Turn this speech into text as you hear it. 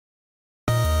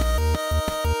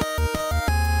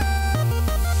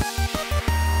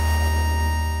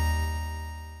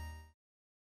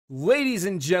Ladies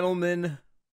and gentlemen,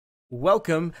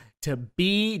 welcome to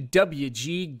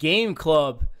BWG Game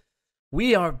Club.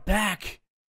 We are back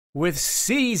with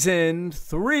Season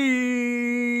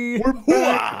 3. We're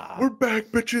back. We're back,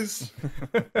 bitches.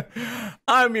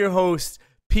 I'm your host,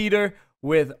 Peter,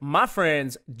 with my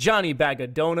friends Johnny Bag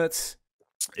of Donuts.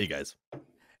 Hey, guys.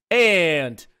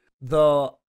 And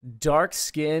the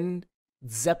dark-skinned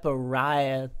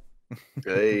Zechariah.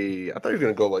 Hey, I thought you were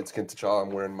going to go light skin T'Challa. I'm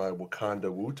wearing my Wakanda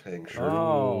Wu-Tang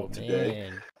shirt today.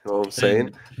 Man. You know what I'm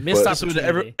saying? Missed But-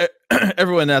 opportunity.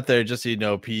 Everyone out there, just so you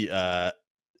know, Pete is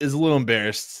a little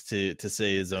embarrassed to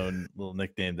say his own little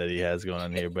nickname that he has going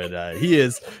on here, but he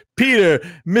is Peter,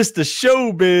 Mr.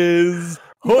 Showbiz.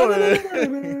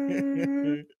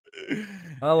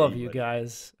 I love you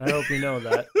guys. I hope you know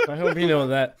that. I hope you know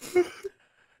that.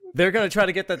 They're going to try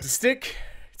to get that to stick.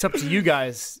 It's up to you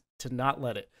guys to not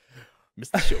let it.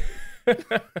 Mr.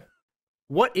 Showbiz.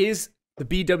 What is the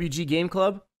BWG Game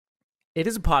Club? It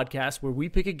is a podcast where we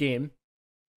pick a game,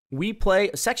 we play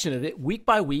a section of it week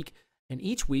by week, and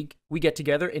each week we get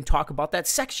together and talk about that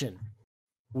section.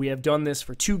 We have done this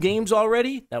for 2 games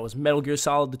already. That was Metal Gear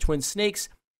Solid: The Twin Snakes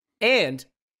and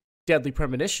Deadly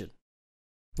Premonition.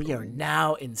 We are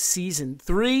now in Season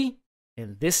 3,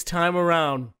 and this time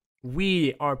around,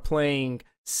 we are playing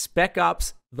Spec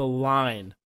Ops The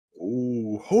Line.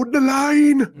 Ooh, hold the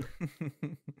line.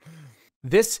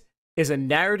 This is a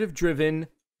narrative-driven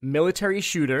military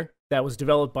shooter that was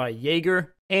developed by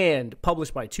Jaeger and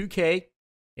published by 2K.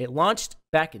 It launched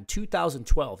back in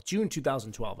 2012, June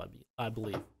 2012, I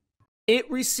believe. It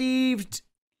received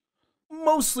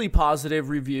mostly positive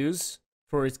reviews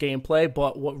for its gameplay,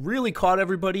 but what really caught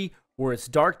everybody were its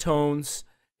dark tones,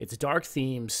 its dark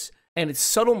themes, and its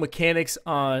subtle mechanics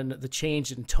on the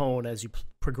change in tone as you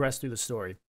progress through the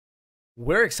story.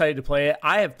 We're excited to play it.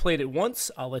 I have played it once,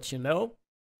 I'll let you know,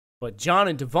 but John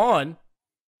and Devon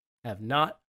have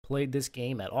not played this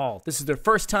game at all. This is their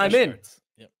first time in.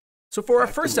 Yep. So for our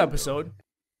first episode,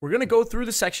 we're going to go through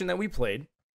the section that we played,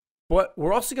 but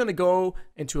we're also going to go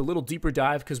into a little deeper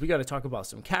dive because we got to talk about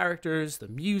some characters, the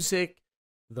music,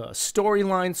 the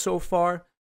storyline so far.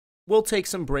 We'll take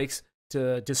some breaks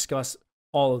to discuss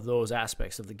all of those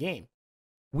aspects of the game.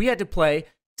 We had to play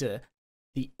to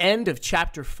the end of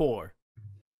Chapter 4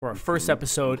 for our first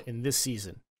episode in this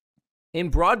season. In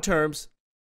broad terms,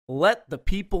 let the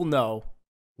people know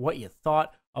what you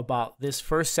thought about this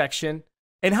first section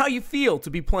and how you feel to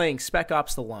be playing Spec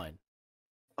Ops The Line.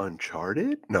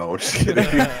 Uncharted? No, just kidding.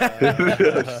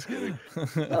 Just kidding.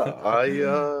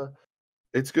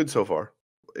 It's good so far.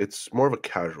 It's more of a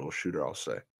casual shooter, I'll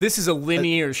say. This is a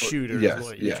linear shooter, Yes, is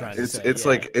what you're yeah. trying to say. It's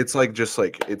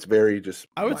very just.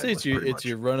 I would say mindless, pretty it's much.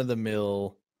 your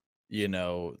run-of-the-mill,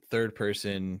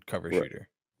 third-person cover Right. shooter.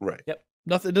 Right. Yep.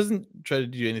 Nothing. It doesn't try to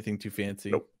do anything too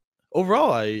fancy. Nope.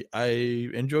 Overall, I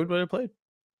enjoyed what I played.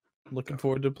 Looking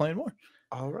forward to playing more.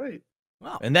 All right.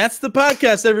 Wow. And that's the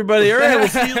podcast, everybody. All right, we'll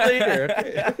see you later.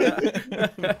 Okay.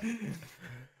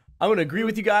 I'm going to agree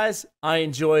with you guys. I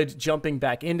enjoyed jumping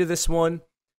back into this one.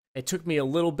 It took me a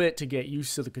little bit to get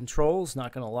used to the controls,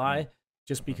 not going to lie,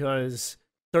 just because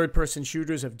third-person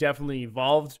shooters have definitely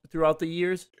evolved throughout the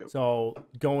years. Yep. So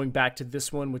going back to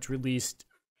this one, which released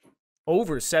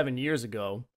over 7 years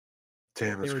ago,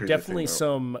 Damn, that's there were crazy to definitely think about.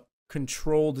 some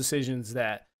control decisions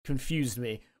that confused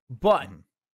me. But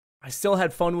I still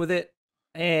had fun with it,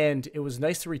 and it was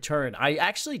nice to return. I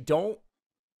actually don't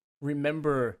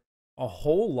remember a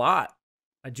whole lot.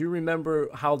 I do remember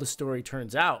how the story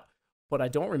turns out, but I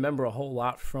don't remember a whole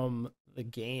lot from the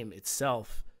game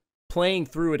itself. Playing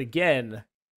through it again,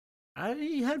 I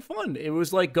had fun. It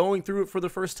was like going through it for the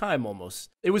first time almost.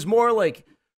 It was more like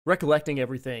recollecting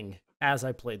everything as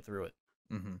I played through it.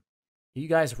 Mm-hmm. Are you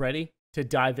guys ready to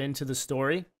dive into the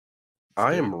story?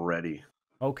 I am ready.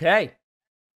 Okay.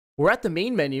 We're at the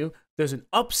main menu. There's an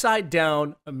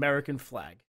upside-down American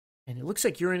flag, and it looks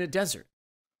like you're in a desert.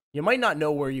 You might not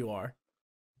know where you are,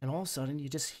 and all of a sudden you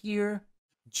just hear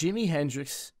Jimi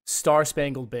Hendrix' Star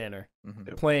Spangled Banner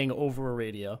playing over a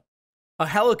radio. A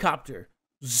helicopter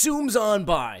zooms on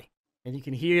by, and you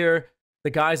can hear the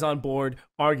guys on board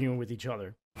arguing with each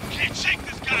other. Can't shake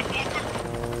this guy, Walker.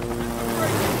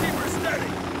 Keep her steady.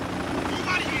 You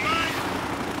out of your mind?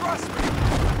 Trust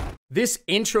me. This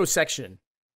intro section,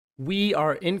 we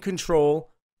are in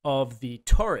control of the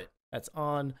turret that's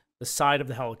on the side of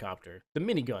the helicopter, the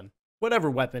minigun, whatever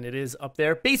weapon it is up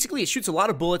there. Basically, it shoots a lot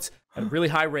of bullets at a really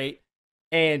high rate,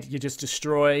 and you just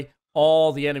destroy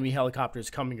all the enemy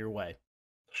helicopters coming your way.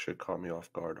 Shit caught me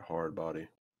off guard hard, body.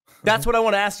 That's what I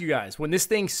want to ask you guys. When this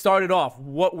thing started off,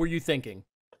 what were you thinking?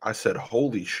 I said,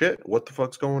 holy shit, what the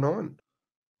fuck's going on?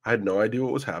 I had no idea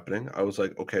what was happening. I was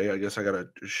like, okay, I guess I gotta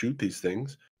shoot these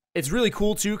things. It's really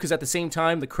cool too, because at the same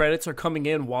time, the credits are coming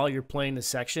in while you're playing the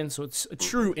section, so it's a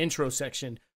true intro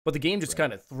section. But the game just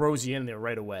kind of throws you in there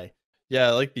right away. Yeah,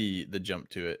 I like the jump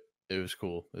to it. It was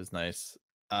cool. It was nice.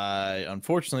 I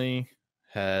unfortunately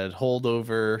had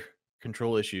holdover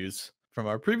control issues from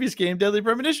our previous game, Deadly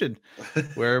Premonition,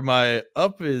 where my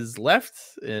up is left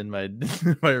and my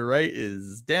my right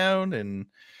is down, and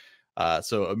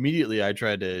so immediately I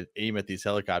tried to aim at these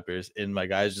helicopters, and my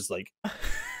guy's just like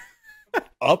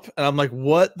up, and I'm like,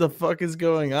 what the fuck is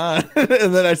going on?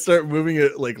 And then I start moving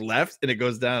it like left, and it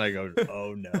goes down. I go,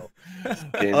 oh no,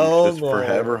 Game Oh, just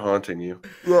forever haunting you.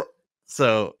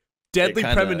 so Deadly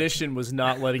kinda- Premonition was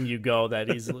not letting you go that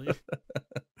easily.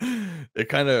 it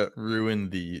kind of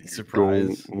ruined the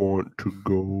surprise. Don't want to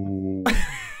go.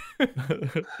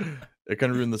 It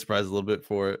kind of ruined the surprise a little bit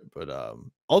for it, but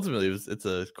ultimately it's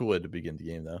a cool way to begin the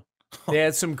game though. They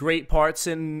had some great parts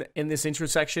in this intro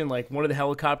section. Like one of the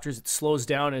helicopters, it slows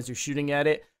down as you're shooting at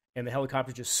it, and the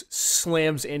helicopter just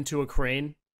slams into a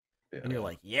crane. Yeah. And you're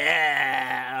like,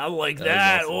 yeah, I like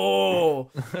That that. was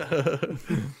Oh.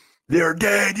 They're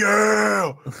dead,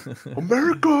 yeah!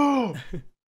 America!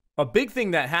 A big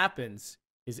thing that happens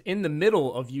is in the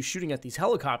middle of you shooting at these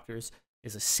helicopters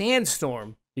is a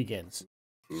sandstorm begins,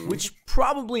 which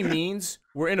probably means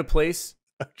we're in a place.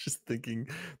 I'm just thinking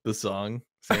the song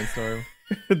Sandstorm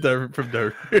from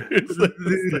Dark. It's like-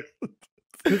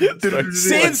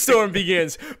 Sandstorm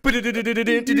begins.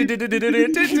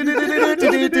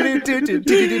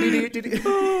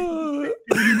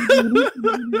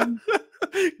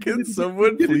 Can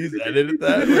someone please edit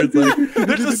that? Where it's like,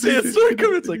 there's a sandstorm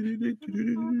coming. It's like,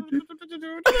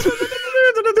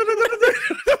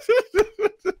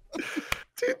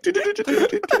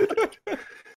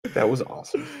 That was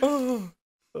awesome.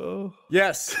 oh.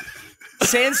 Yes.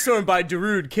 Sandstorm by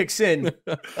Darude kicks in,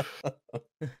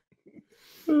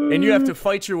 and you have to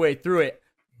fight your way through it.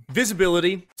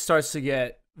 Visibility starts to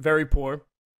get very poor.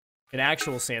 An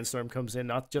actual sandstorm comes in,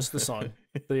 not just the song.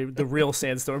 The real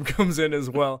sandstorm comes in as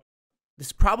well.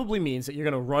 This probably means that you're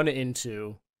going to run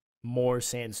into more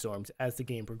sandstorms as the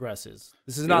game progresses.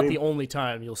 This is not the only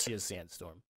time you'll see a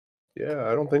sandstorm. Yeah,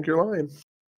 I don't think you're lying.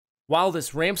 While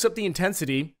this ramps up the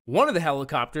intensity, one of the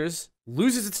helicopters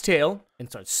loses its tail and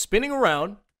starts spinning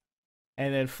around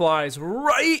and then flies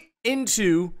right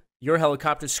into your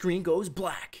helicopter. Screen goes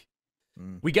black.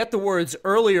 We get the words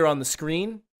earlier on the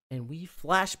screen, and we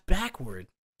flash backward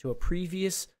to a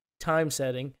previous time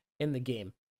setting in the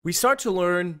game. We start to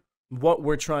learn what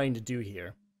we're trying to do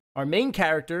here. Our main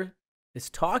character is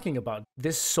talking about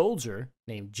this soldier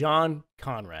named John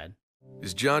Conrad.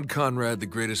 Is John Conrad the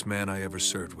greatest man I ever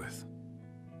served with?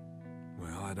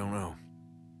 Well, I don't know.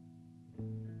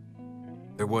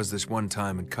 There was this one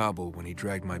time in Kabul when he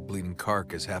dragged my bleeding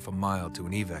carcass half a mile to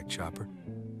an evac chopper.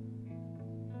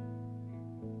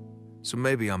 So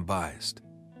maybe I'm biased.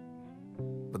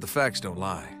 But the facts don't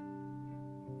lie.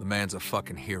 The man's a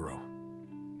fucking hero.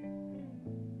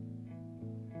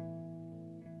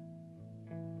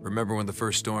 Remember when the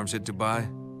first storms hit Dubai?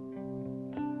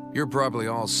 You're probably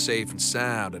all safe and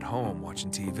sound at home watching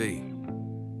TV.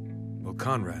 Well,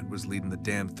 Conrad was leading the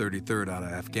damn 33rd out of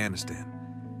Afghanistan.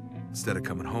 Instead of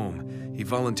coming home, he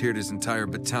volunteered his entire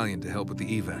battalion to help with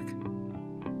the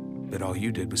evac. But all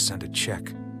you did was send a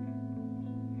check.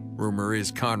 Rumor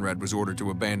is Conrad was ordered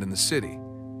to abandon the city.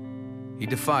 He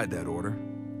defied that order,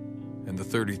 and the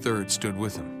 33rd stood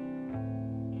with him.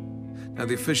 Now,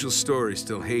 the official story's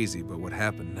still hazy about what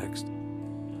happened next.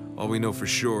 All we know for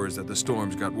sure is that the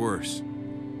storms got worse.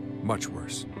 Much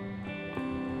worse.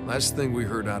 Last thing we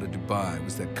heard out of Dubai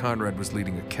was that Conrad was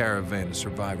leading a caravan of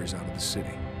survivors out of the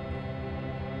city.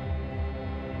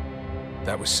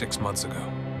 That was 6 months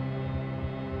ago.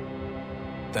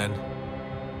 Then,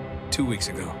 2 weeks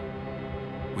ago,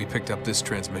 we picked up this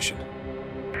transmission. This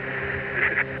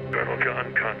is Colonel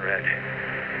John Conrad,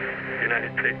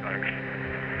 United States Army.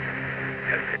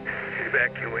 The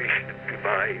evacuation of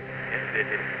Dubai ended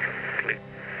in complete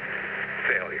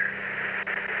failure.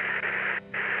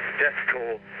 Death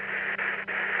toll,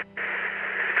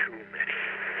 too many.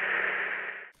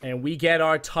 And we get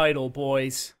our title,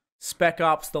 boys. Spec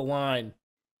Ops The Line.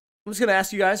 I'm just going to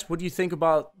ask you guys, what do you think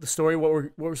about the story?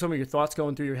 What were some of your thoughts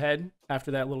going through your head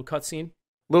after that little cutscene?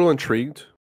 A little intrigued,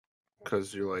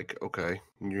 because you're like, okay,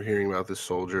 and you're hearing about this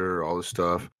soldier, all this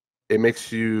stuff. It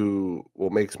makes me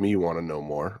want to know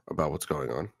more about what's going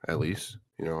on, at least.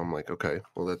 You know, I'm like, okay,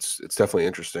 well, it's definitely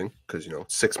interesting, because,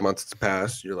 6 months has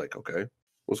passed. You're like, okay,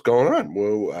 what's going on?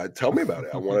 Well, tell me about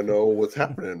it. I want to know what's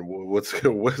happening. What's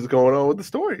going on with the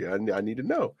story? I need to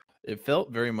know. It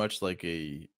felt very much like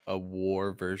a a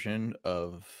war version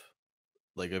of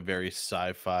like a very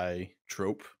sci-fi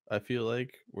trope, I feel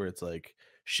like, where it's like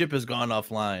ship has gone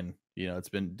offline, you know, it's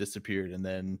been disappeared, and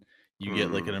then you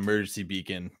get like an emergency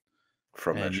beacon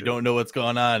From that and you shit. don't know what's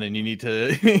going on, and you need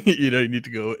to you need to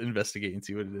go investigate and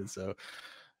see what it is. So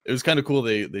it was kind of cool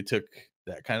they took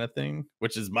that kind of thing,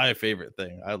 which is my favorite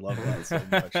thing. I love that so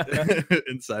much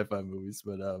in sci-fi movies.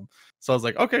 But so I was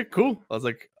like, okay, cool. I was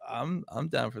like, I'm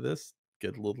down for this.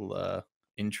 Get a little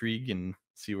intrigue and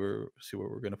see what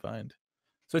we're gonna find.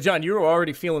 So, John, you were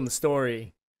already feeling the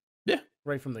story. Yeah.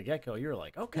 Right from the get-go. You were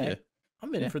like, okay, Yeah.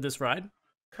 I'm in for this ride.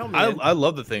 I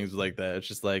love the things like that. It's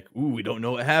just like, ooh, we don't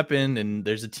know what happened, and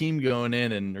there's a team going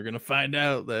in, and they're gonna find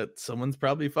out that someone's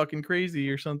probably fucking crazy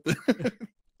or something.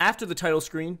 After the title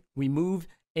screen, we move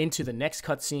into the next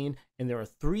cutscene, and there are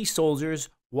 3 soldiers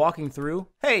walking through.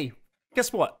 Hey,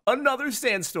 guess what? Another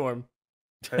sandstorm.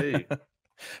 Hey.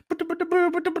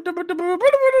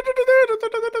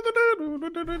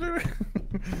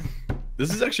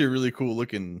 This is actually a really cool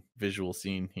looking visual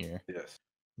scene here. Yes.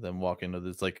 Them walking,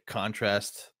 there's like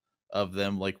contrast of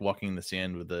them like walking in the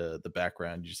sand with the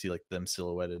background. You see like them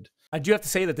silhouetted. I do have to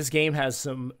say that this game has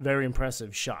some very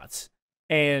impressive shots.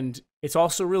 And it's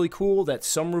also really cool that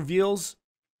some reveals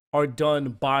are done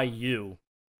by you,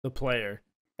 the player.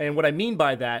 And what I mean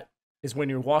by that is when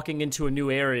you're walking into a new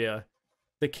area,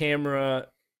 the camera,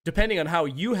 depending on how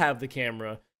you have the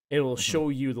camera, it will show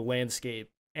you the landscape,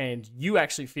 and you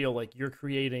actually feel like you're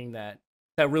creating that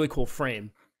really cool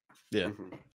frame. Yeah.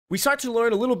 We start to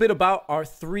learn a little bit about our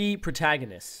 3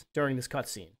 protagonists during this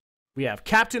cutscene. We have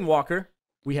Captain Walker,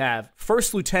 we have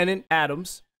First Lieutenant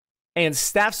Adams, and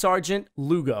Staff Sergeant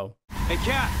Lugo. Hey,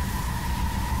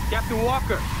 Captain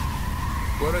Walker.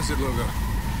 What is it, Lugo?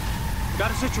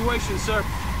 Got a situation, sir.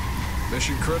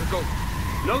 Mission critical?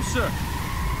 No, sir.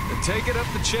 Then take it up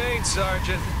the chain,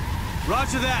 Sergeant.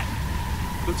 Roger that.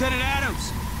 Lieutenant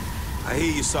Adams. I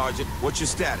hear you, Sergeant. What's your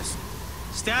status?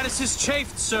 Status is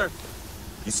chafed, sir.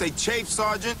 You say chafe,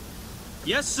 Sergeant?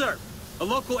 Yes, sir. A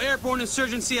local airborne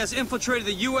insurgency has infiltrated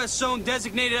the U.S. zone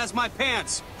designated as my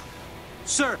pants.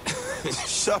 Sir.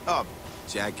 Shut up,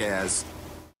 jackass.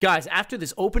 Guys, after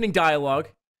this opening dialogue,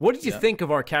 what did you think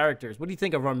of our characters? What do you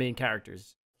think of our main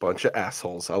characters? Bunch of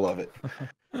assholes. I love it.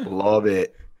 Love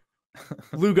it.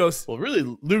 Lugo's. Well,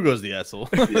 really, Lugo's the asshole.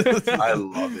 I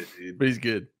love it, dude. But he's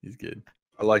good. He's good.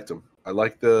 I liked him. I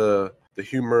like the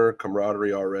humor,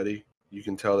 camaraderie already. You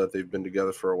can tell that they've been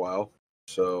together for a while.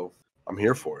 So I'm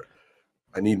here for it.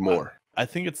 I need more. I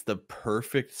think it's the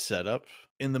perfect setup.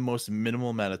 In the most minimal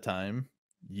amount of time,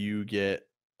 you get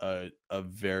a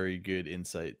very good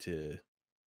insight to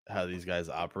how these guys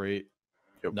operate.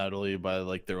 Yep. Not only by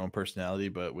like their own personality,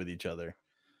 but with each other.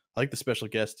 I like the special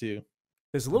guest too.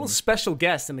 There's a little special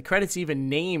guest, and the credits even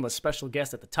name a special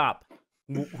guest at the top.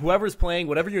 Whoever's playing,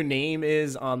 whatever your name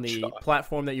is on the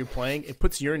platform that you're playing, it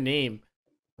puts your name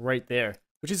right there,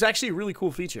 which is actually a really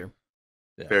cool feature.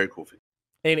 Yeah. Very cool.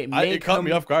 And it caught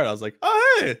me off guard. I was like,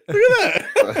 oh, hey, look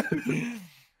at that.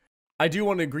 I do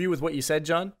want to agree with what you said,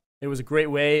 John. It was a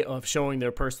great way of showing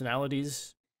their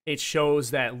personalities. It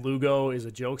shows that Lugo is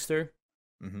a jokester.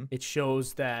 Mm-hmm. It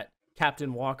shows that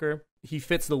Captain Walker, he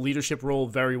fits the leadership role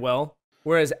very well,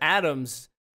 whereas Adams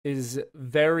is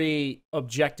very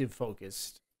objective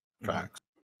focused. Facts.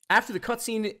 After the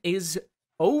cutscene is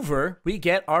over, we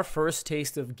get our first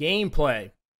taste of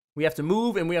gameplay. We have to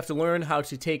move, and we have to learn how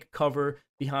to take cover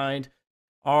behind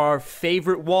our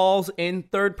favorite walls in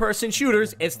third-person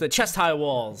shooters. It's the chest-high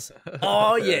walls.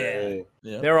 Oh, yeah.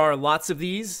 Yeah. There are lots of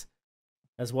these,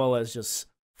 as well as just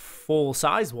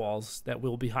full-size walls that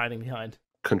we'll be hiding behind.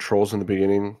 Controls in the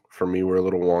beginning for me were a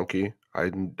little wonky.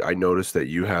 I noticed that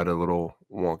you had a little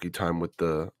wonky time with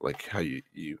the, like, how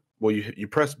you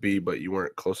pressed B, but you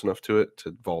weren't close enough to it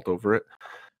to vault over it.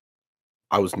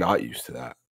 I was not used to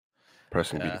that.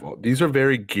 Pressing B to vault. These are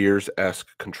very Gears-esque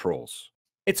controls.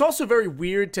 It's also very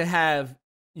weird to have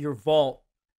your vault,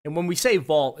 and when we say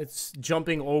vault, it's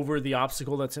jumping over the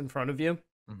obstacle that's in front of you.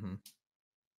 Mm-hmm.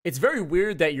 It's very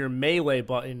weird that your melee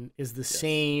button is the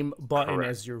same button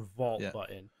Correct. as your vault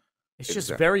button. It's just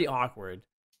Exactly. very awkward.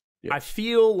 Yeah. I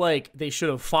feel like they should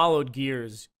have followed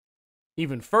Gears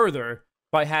even further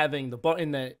by having the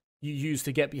button that you use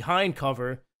to get behind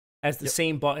cover as the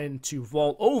same button to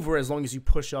vault over as long as you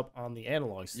push up on the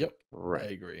analog stick. Yep. Right. I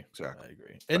agree. Exactly. I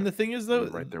agree. And the thing is, though,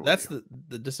 Right there with that's you.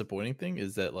 the disappointing thing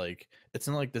is that, like, it's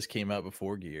not like this came out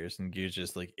before Gears and Gears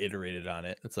just like iterated on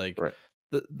it. It's like Right.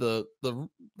 the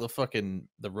fucking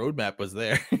the roadmap was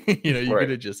there. You know, you Right.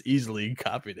 could have just easily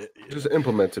copied it. you Just know?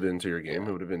 implement it into your game.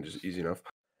 It would have been just easy enough.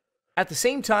 At the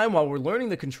same time, while we're learning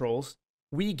the controls,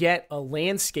 we get a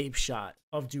landscape shot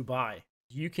of Dubai.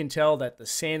 You can tell that the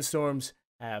sandstorms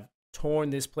have torn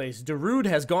this place. Darude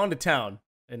has gone to town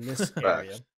in this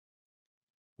area.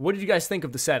 What did you guys think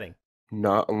of the setting?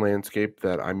 Not a landscape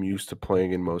that I'm used to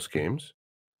playing in most games,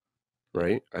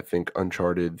 right? I think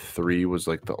Uncharted 3 was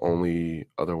like the only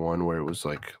other one where it was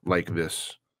like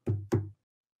this.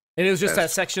 And it was just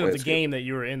that section of the landscape. game that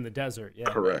you were in the desert. Yeah.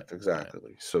 Correct,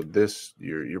 exactly. So this,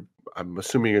 I'm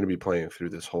assuming you're going to be playing through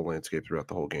this whole landscape throughout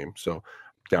the whole game. So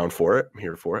down for it. I'm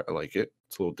here for it. I like it.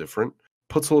 It's a little different.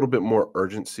 Puts a little bit more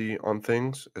urgency on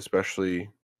things, especially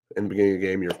in the beginning of the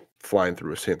game. You're flying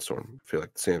through a sandstorm. I feel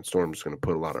like the sandstorm is going to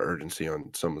put a lot of urgency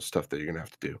on some of the stuff that you're going to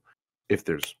have to do if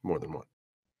there's more than one.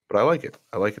 But I like it.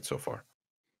 I like it so far.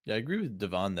 Yeah, I agree with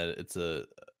Devon that it's a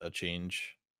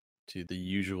change to the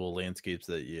usual landscapes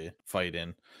that you fight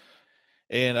in.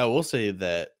 And I will say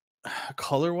that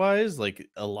color wise, like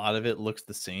a lot of it looks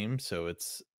the same. So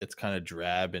it's kind of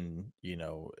drab and,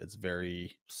 it's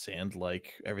very sand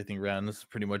like. Everything around is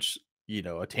pretty much,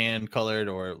 a tan colored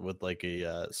or with like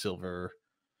a silver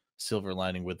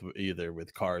lining with either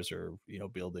with cars or,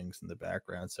 buildings in the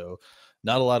background. So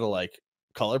not a lot of like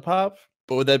color pop.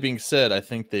 But with that being said, I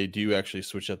think they do actually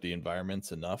switch up the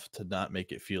environments enough to not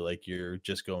make it feel like you're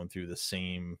just going through the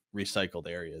same recycled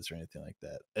areas or anything like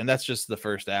that. And that's just the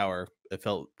first hour. It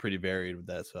felt pretty varied with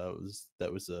that. So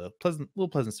that was a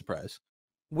pleasant surprise.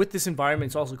 With this environment,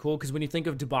 it's also cool because when you think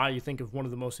of Dubai, you think of one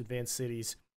of the most advanced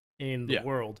cities in the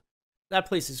world. That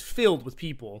place is filled with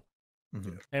people.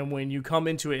 Mm-hmm. And when you come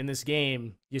into it in this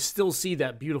game, you still see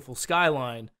that beautiful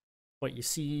skyline, but you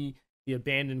see the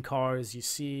abandoned cars, you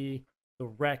see the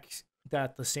wrecks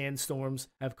that the sandstorms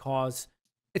have caused.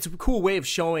 It's a cool way of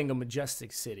showing a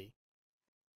majestic city.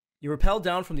 You rappel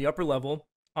down from the upper level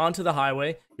onto the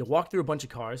highway. You'll walk through a bunch of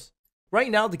cars.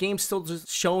 Right now, the game's still just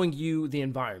showing you the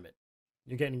environment.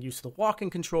 You're getting used to the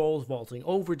walking controls, vaulting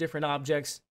over different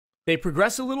objects. They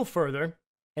progress a little further,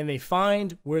 and they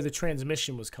find where the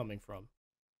transmission was coming from.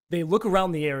 They look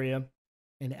around the area,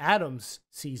 and Adams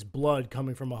sees blood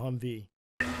coming from a Humvee.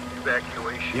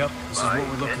 Evacuation. Yep, this is what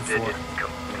we're looking for. Incomplete.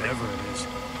 Whatever it is.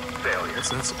 Failure. What's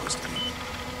that supposed to be?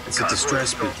 It's a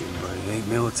distress beacon, but it ain't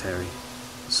military.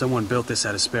 Someone built this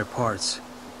out of spare parts.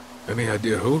 Any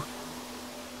idea who?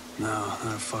 No,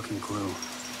 not a fucking clue.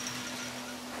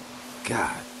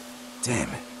 God damn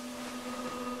it.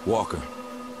 Walker,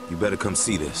 you better come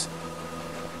see this.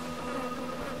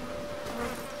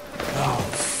 Oh,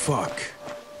 fuck.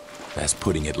 That's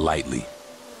putting it lightly.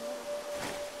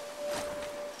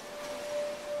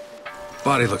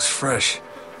 Body looks fresh.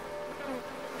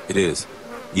 It is.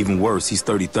 Even worse, he's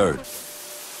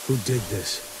 33rd. Who did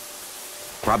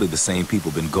this? Probably the same people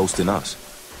been ghosting us.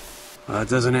 That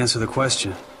doesn't answer the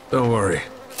question. Don't worry.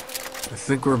 I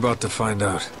think we're about to find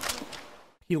out.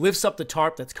 He lifts up the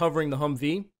tarp that's covering the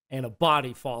Humvee, and a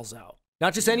body falls out.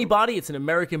 Not just any body, it's an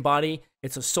American body.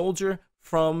 It's a soldier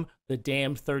from the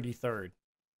damned 33rd.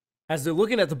 As they're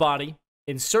looking at the body,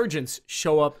 insurgents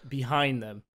show up behind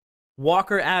them.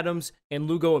 Walker, Adams, and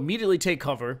Lugo immediately take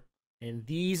cover, and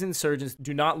these insurgents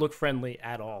do not look friendly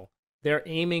at all. They're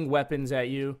aiming weapons at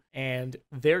you, and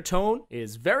their tone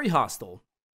is very hostile.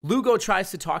 Lugo tries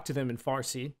to talk to them in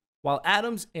Farsi, while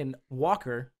Adams and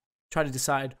Walker try to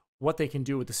decide what they can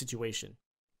do with the situation,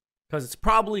 because it's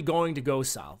probably going to go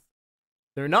south.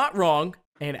 They're not wrong,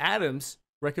 and Adams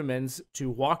recommends to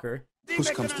Walker,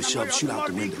 Push comes to shove, shoot out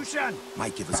the window.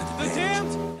 Might give us an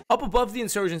advantage. up above the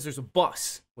insurgents, there's a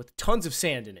bus with tons of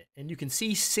sand in it, and you can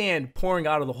see sand pouring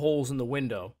out of the holes in the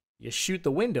window. You shoot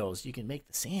the windows, you can make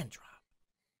the sand drop.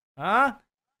 Huh?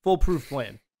 Foolproof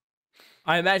plan.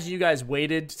 I imagine you guys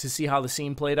waited to see how the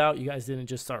scene played out. You guys didn't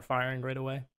just start firing right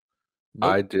away. Nope.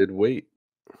 I did wait.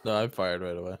 No, I fired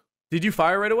right away. Did you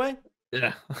fire right away?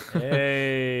 Yeah.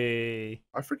 Hey.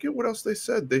 I forget what else they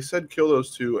said. They said kill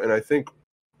those two, and I think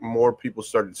more people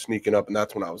started sneaking up, and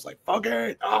that's when I was like, fuck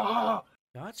it. Ah!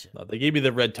 Gotcha. No, they gave me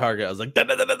the red target. I was like,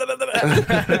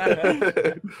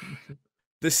 "Da-da-da-da-da-da-da."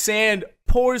 The sand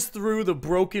pours through the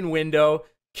broken window,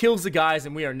 kills the guys,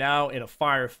 and we are now in a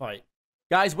firefight.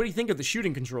 Guys, what do you think of the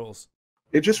shooting controls?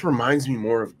 It just reminds me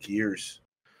more of Gears,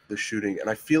 the shooting, and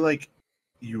I feel like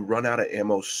you run out of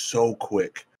ammo so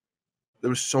quick. There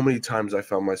was so many times I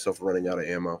found myself running out of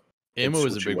ammo. Ammo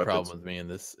was a switching big weapons. problem with me in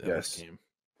this Yes. game.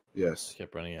 Yes.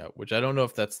 Kept running out, which I don't know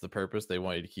if that's the purpose. They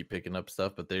want you to keep picking up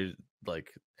stuff, but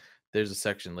there's a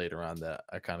section later on that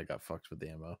I kind of got fucked with the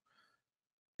ammo.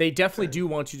 They definitely do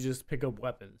want you to just pick up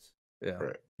weapons. Yeah.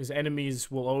 Right. Because enemies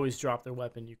will always drop their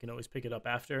weapon. You can always pick it up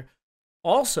after.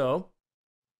 Also,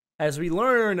 as we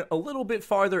learn a little bit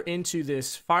farther into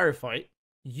this firefight,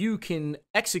 you can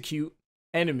execute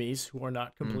enemies who are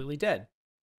not completely dead.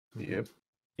 Yep.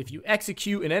 If you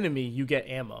execute an enemy, you get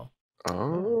ammo.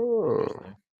 Oh.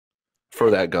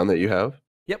 For that gun that you have?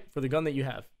 Yep, for the gun that you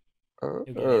have. You'll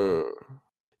get ammo.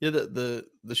 Yeah, the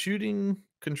shooting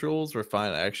controls were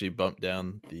fine. I actually bumped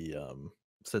down the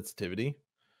sensitivity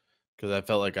because I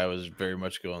felt like I was very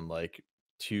much going like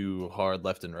too hard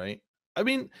left and right. I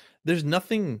mean, there's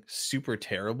nothing super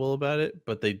terrible about it,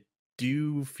 but they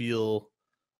do feel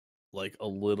like a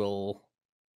little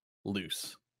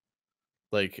loose.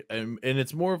 Like, and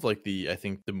it's more of like I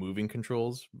think the moving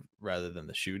controls rather than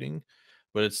the shooting,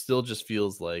 but it still just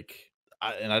feels like,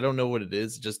 and I don't know what it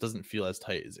is. It just doesn't feel as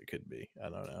tight as it could be. I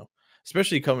don't know,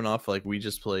 especially coming off like we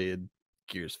just played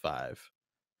Gears 5,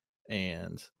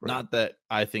 and not that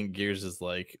I think Gears is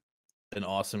like an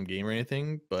awesome game or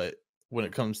anything, but when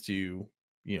it comes to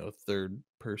third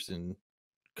person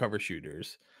cover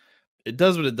shooters, it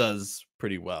does what it does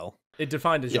pretty well. It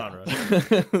defined a genre.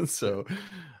 So,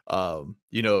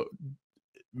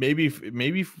 maybe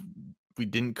if we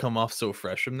didn't come off so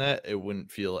fresh from that, it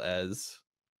wouldn't feel as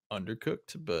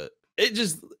undercooked. But it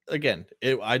just, again,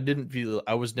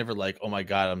 I was never like, oh my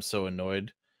God, I'm so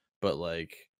annoyed. But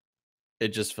like, it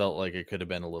just felt like it could have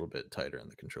been a little bit tighter in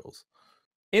the controls.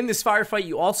 In this firefight,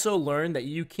 you also learn that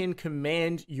you can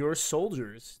command your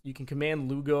soldiers. You can command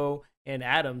Lugo and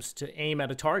Adams to aim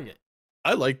at a target.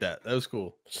 I like that. That was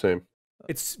cool. Same.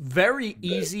 It's very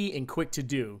easy and quick to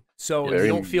do, so you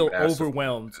don't feel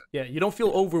overwhelmed. Yeah, you don't feel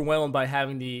overwhelmed by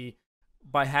having the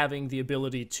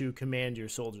ability to command your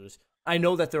soldiers. I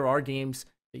know that there are games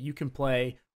that you can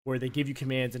play where they give you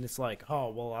commands, and it's like, oh,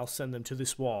 well, I'll send them to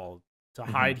this wall, to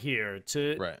hide here,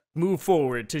 to move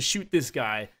forward, to shoot this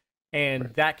guy, and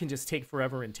that can just take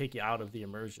forever and take you out of the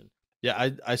immersion. Yeah,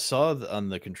 I saw on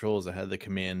the controls I had the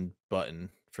command button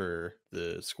for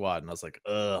the squad, and I was like,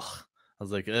 ugh. I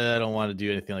was like, I don't want to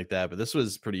do anything like that. But this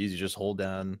was pretty easy. Just hold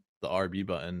down the RB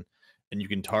button, and you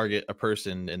can target a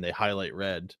person, and they highlight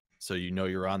red, so you know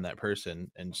you're on that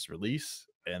person, and just release,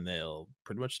 and they'll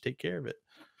pretty much take care of it.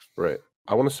 Right.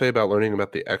 I want to say about learning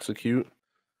about the execute.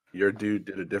 Your dude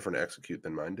did a different execute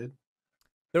than mine did.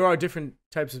 There are different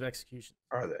types of execution.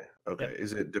 Are they? Okay. Yep.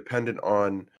 Is it dependent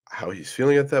on how he's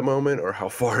feeling at that moment, or how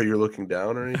far you're looking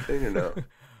down, or anything, or no?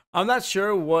 I'm not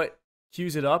sure what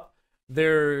cues it up.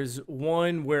 There's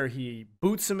one where he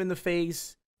boots him in the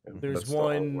face. There's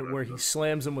one where he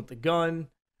slams him with the gun.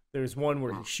 There's one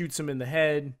where he shoots him in the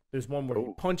head. There's one where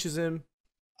he punches him.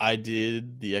 I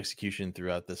did the execution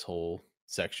throughout this whole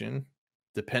section.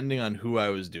 Depending on who I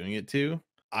was doing it to,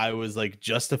 I was like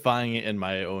justifying it in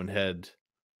my own head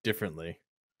differently.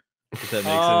 If that makes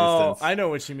any sense. I know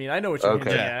what you mean. I know what you mean.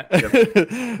 Yeah.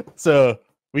 Yep. So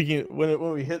we can when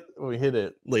we hit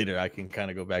it later, I can kind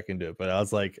of go back into it. But I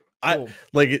was like,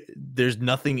 there's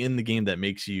nothing in the game that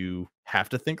makes you have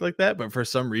to think like that. But for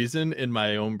some reason, in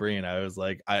my own brain, I was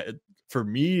like, for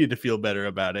me to feel better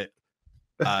about it,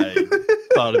 I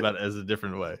thought about it as a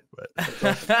different way.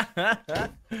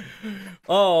 But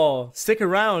oh, stick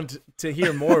around to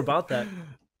hear more about that.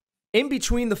 In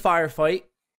between the firefight,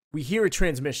 we hear a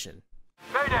transmission.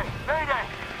 Mayday! Mayday!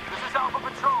 This is Alpha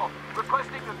Patrol,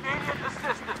 requesting immediate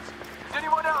assistance. Is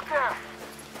anyone out there?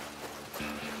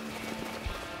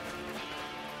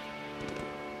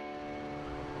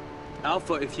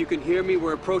 Alpha, if you can hear me,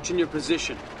 we're approaching your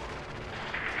position.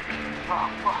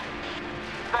 Oh, fuck.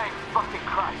 Thank fucking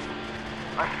Christ.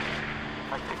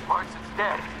 I think Marston's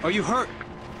dead. Are you hurt?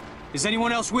 Is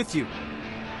anyone else with you?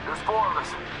 There's 4 of us.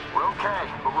 We're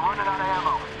okay, but we're running out of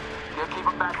ammo. Can't keep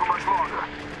them back for much longer.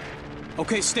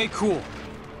 Okay, stay cool.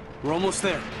 We're almost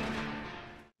there.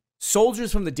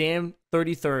 Soldiers from the damn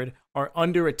 33rd are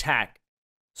under attack.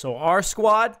 So our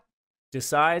squad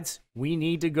decides we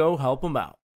need to go help them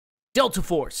out. Delta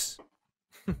Force,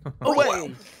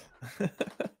 away!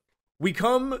 We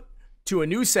come to a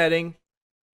new setting.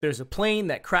 There's a plane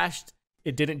that crashed.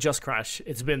 It didn't just crash.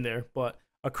 It's been there. But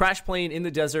a crash plane in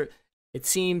the desert. It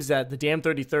seems that the damn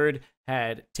 33rd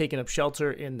had taken up shelter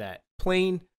in that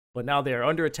plane. But now they are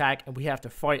under attack, and we have to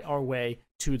fight our way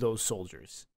to those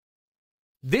soldiers.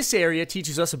 This area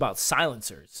teaches us about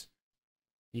silencers.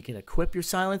 You can equip your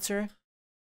silencer,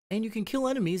 and you can kill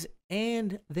enemies,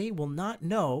 and they will not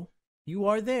know you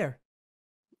are there.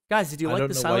 Guys, did you like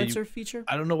the silencer feature?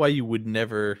 I don't know why you would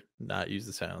never not use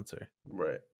the silencer.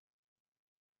 Right.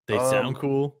 They sound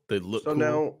cool. They look cool. So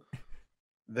now,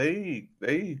 they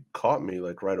caught me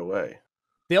like right away.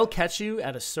 They'll catch you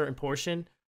at a certain portion.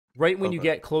 Right when you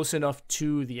get close enough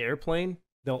to the airplane,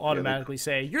 they'll automatically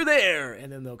say, "You're there," and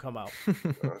then they'll come out.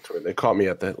 That's right. They caught me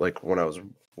at that, like when I was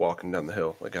walking down the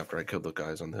hill, like after I killed the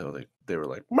guys on the hill. They were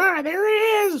like, "Ma, there he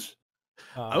is!"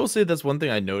 I will say that's one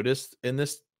thing I noticed in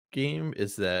this game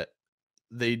is that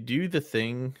they do the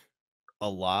thing a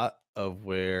lot of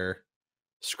where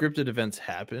scripted events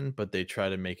happen, but they try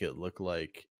to make it look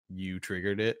like you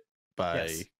triggered it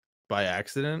by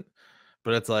accident.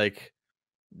 But it's like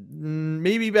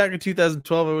maybe back in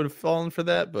 2012 I would have fallen for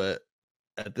that, but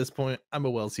at this point I'm a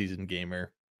well-seasoned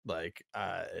gamer. Like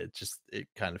it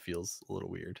kind of feels a little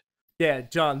weird. Yeah,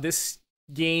 John, this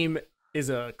game is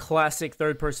a classic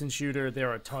third-person shooter.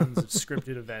 There are tons of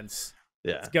scripted events.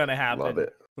 Yeah, it's gonna happen Love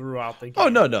it. throughout the game. Oh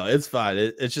no, it's fine.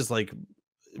 It's just like,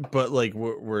 but like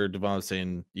where Devon was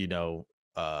saying, you know,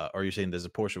 or you're saying there's a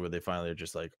portion where they finally are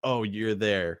just like, oh, you're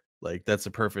there. Like that's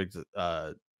a perfect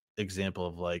example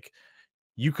of like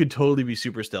you could totally be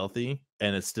super stealthy,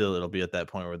 and it'll be at that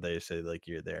point where they say like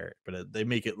you're there, but they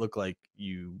make it look like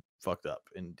you fucked up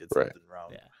and did something wrong.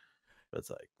 Yeah, but it's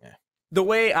like, yeah. The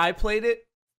way I played it,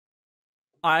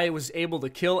 I was able to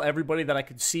kill everybody that I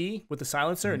could see with the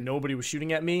silencer, and nobody was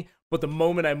shooting at me. But the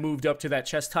moment I moved up to that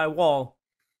chest-high wall,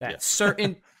 that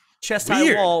certain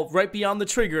chest-high wall right beyond the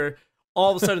trigger,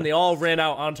 all of a sudden they all ran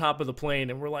out on top of the plane,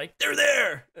 and we're like, they're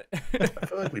there! I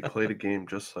feel like we played a game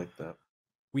just like that.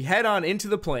 We head on into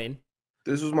the plane.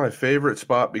 This was my favorite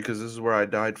spot because this is where I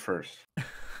died first.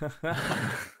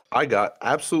 I got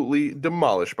absolutely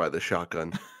demolished by the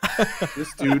shotgun.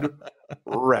 This dude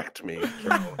wrecked me.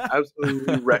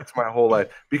 Absolutely wrecked my whole life.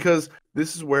 Because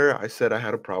this is where I said I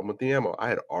had a problem with the ammo. I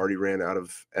had already ran out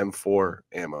of M4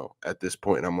 ammo at this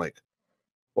point. And I'm like,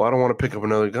 well, I don't want to pick up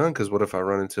another gun because what if I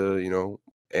run into, you know,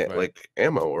 like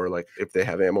ammo or like if they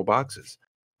have ammo boxes?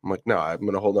 I'm like, no, I'm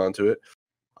going to hold on to it.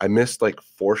 I missed like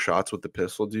 4 shots with the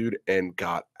pistol, dude, and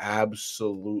got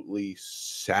absolutely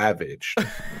savaged.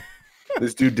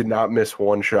 This dude did not miss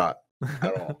 1 shot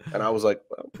at all. And I was like,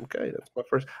 well, okay, that's my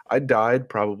first. I died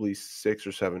probably 6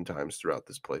 or 7 times throughout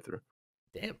this playthrough.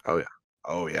 Damn.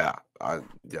 Oh, yeah. I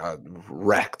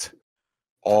wrecked.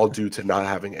 All due to not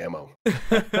having ammo.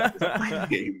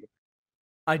 Game.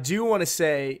 I do want to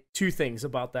say 2 things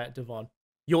about that, Devon.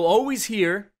 You'll always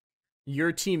hear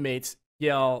your teammates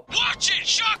yell, "Watch it!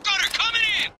 Shotgunner coming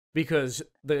in!" Because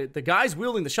the guys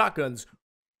wielding the shotguns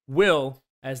will,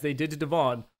 as they did to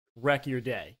Devon, wreck your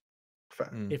day.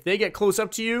 If they get close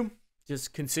up to you,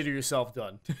 just consider yourself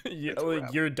done.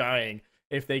 You're dying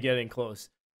if they get in close.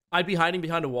 I'd be hiding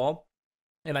behind a wall,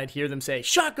 and I'd hear them say,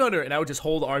 "Shotgunner!" and I would just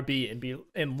hold RB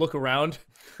and look around.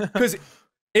 Because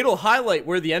it'll highlight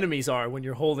where the enemies are when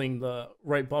you're holding the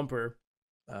right bumper.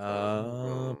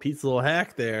 Pete's little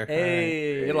hack there.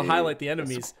 Hey, it'll highlight the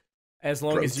enemies as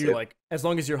long as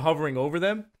you're hovering over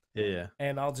them. Yeah.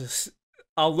 And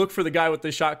I'll look for the guy with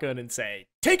the shotgun and say,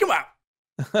 "Take him out!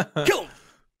 Kill him!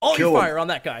 All your fire on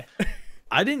that guy."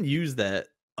 I didn't use that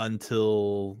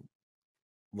until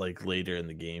like later in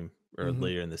the game or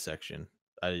later in the section.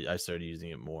 I started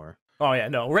using it more. Oh yeah,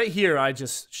 no. Right here, I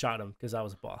just shot him because I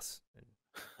was a boss.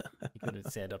 He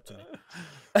couldn't stand up to me.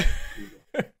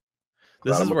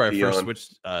 This is where I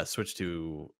first switched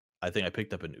to. I think I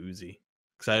picked up an Uzi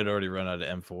because I had already run out of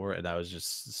M4 and I was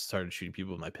just started shooting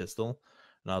people with my pistol.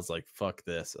 And I was like, "Fuck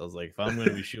this!" I was like, "If I'm going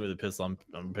to be shooting with a pistol,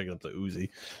 I'm picking up the Uzi."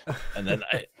 And then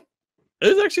it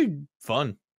was actually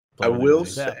fun. I will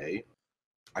say,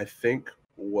 I think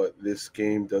what this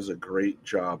game does a great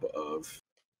job of.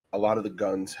 A lot of the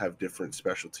guns have different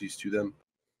specialties to them.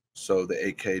 So the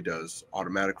AK does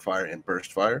automatic fire and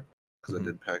burst fire because I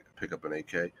did pick up an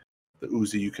AK. The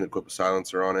Uzi, you can equip a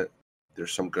silencer on it.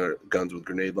 There's some guns with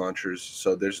grenade launchers.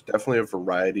 So there's definitely a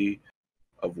variety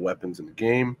of weapons in the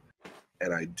game,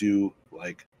 and I do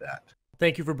like that.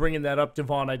 Thank you for bringing that up,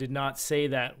 Devon. I did not say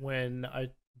that when I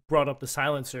brought up the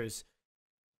silencers.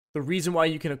 The reason why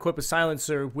you can equip a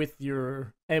silencer with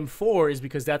your M4 is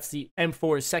because that's the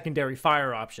M4's secondary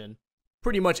fire option.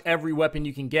 Pretty much every weapon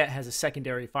you can get has a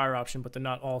secondary fire option, but they're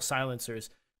not all silencers.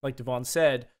 Like Devon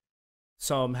said,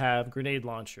 some have grenade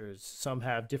launchers, some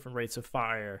have different rates of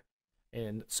fire,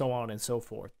 and so on and so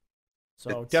forth.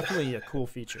 So definitely a cool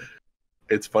feature.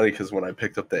 It's funny because when I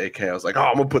picked up the AK, I was like, "Oh,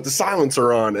 I'm gonna put the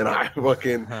silencer on," and I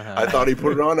thought he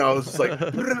put it on. I was just like,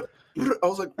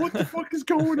 "What the fuck is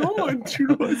going on?"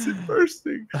 Dude, what's it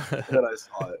bursting? And then I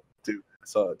saw it, dude. I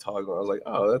saw it toggle. I was like,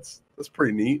 "Oh, that's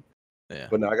pretty neat." Yeah.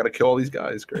 But now I got to kill all these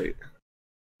guys. Great.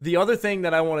 The other thing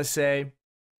that I want to say,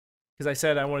 because I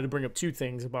said I wanted to bring up 2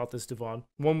 things about this, Devon.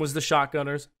 One was the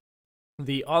shotgunners.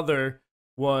 The other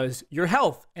was your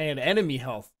health and enemy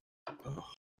health.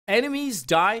 Enemies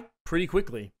die pretty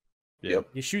quickly. Yep.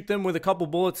 You shoot them with a couple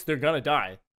bullets, they're gonna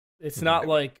die. It's not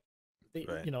like they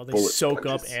soak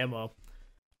up ammo.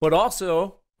 But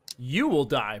also, you will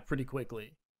die pretty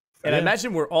quickly. And I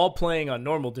imagine we're all playing on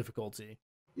normal difficulty.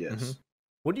 Yes.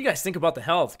 What do you guys think about the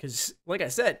health? Because, like I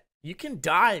said, you can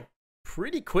die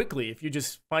pretty quickly if you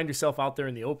just find yourself out there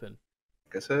in the open.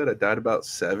 Like I said, I died about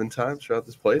 7 times throughout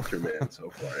this playthrough, man. So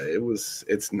far,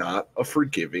 it's not a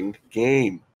forgiving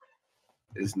game.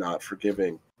 It is not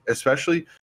forgiving, especially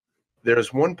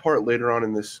there's one part later on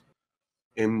in this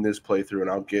playthrough,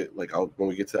 and when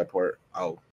we get to that part,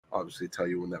 I'll obviously tell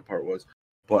you when that part was.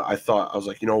 But I was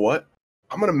like, you know what?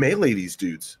 I'm gonna melee these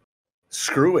dudes.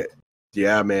 Screw it.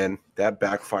 Yeah, man, that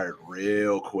backfired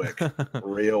real quick,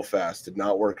 real fast. Did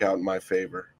not work out in my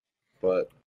favor. But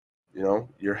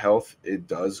your health, it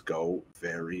does go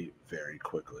very, very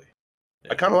quickly.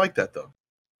 Yeah. I kind of like that though.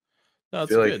 No, I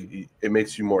feel like it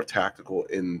makes you more tactical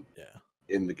in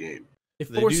the game. It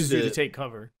forces you to take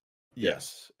cover.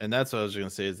 Yes, and that's what I was going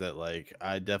to say is that like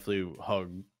I definitely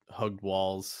hugged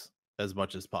walls as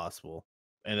much as possible,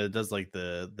 and it does like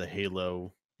the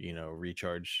Halo,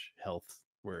 recharge health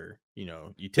where you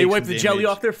take. They wipe the jelly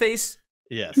off their face.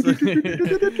 Yes,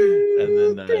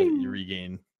 and then you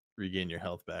regain your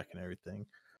health back and everything.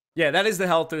 Yeah, that is the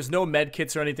health. There's no med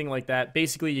kits or anything like that.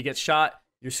 Basically, you get shot,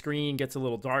 your screen gets a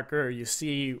little darker, you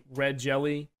see red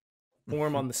jelly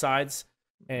form on the sides,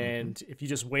 and if you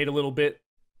just wait a little bit,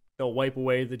 they'll wipe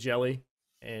away the jelly,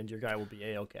 and your guy will be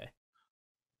A-okay.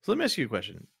 So let me ask you a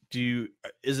question.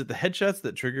 Is it the headshots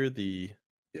that trigger the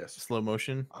slow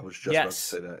motion? I was just about to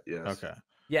say that, yes. Okay.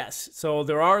 Yes, so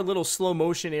there are little slow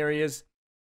motion areas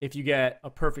if you get a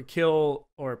perfect kill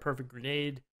or a perfect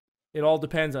grenade. It all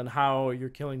depends on how you're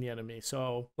killing the enemy.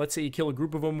 So let's say you kill a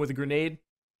group of them with a grenade,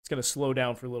 it's going to slow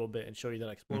down for a little bit and show you that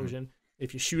explosion.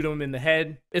 If you shoot them in the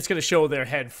head, it's going to show their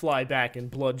head fly back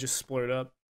and blood just splurt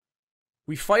up.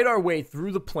 We fight our way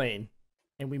through the plane,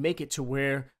 and we make it to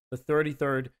where the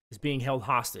 33rd is being held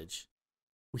hostage.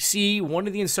 We see one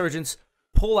of the insurgents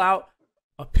pull out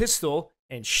a pistol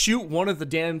and shoot one of the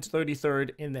damned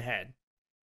 33rd in the head.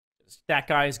 That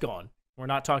guy is gone. We're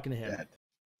not talking to him. Dead.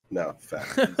 No,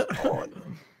 fact, he's gone.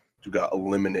 You got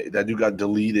eliminated. That dude got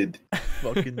deleted.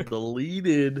 Fucking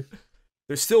deleted.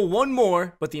 There's still one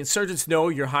more, but the insurgents know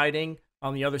you're hiding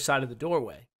on the other side of the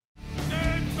doorway.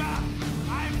 Stand back!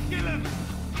 I'm killing.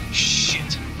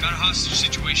 Shit! Got a hostage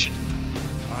situation.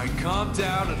 All right, calm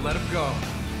down and let him go.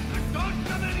 Don't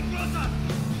come any closer!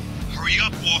 Hurry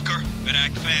up, Walker. Better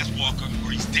act fast, Walker,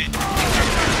 or he's dead.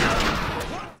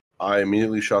 I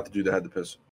immediately shot the dude that had the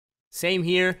pistol. Same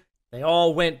here. They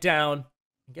all went down.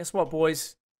 And guess what,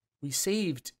 boys? We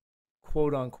saved,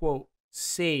 quote unquote,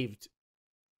 saved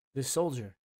this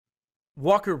soldier.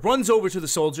 Walker runs over to the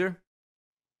soldier.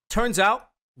 Turns out,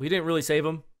 we didn't really save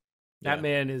him. That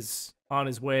man is on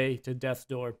his way to death's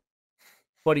door.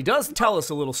 But he does tell us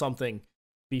a little something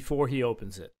before he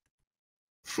opens it.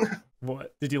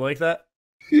 What? Did you like that?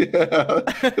 Yeah.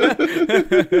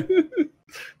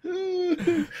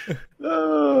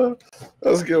 That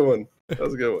was a good one.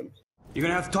 You're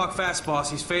gonna have to talk fast,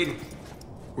 boss. He's fading.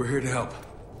 We're here to help.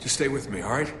 Just stay with me,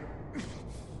 all right?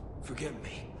 Forgive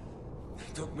me.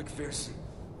 They took McPherson.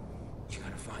 You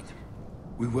gotta find him.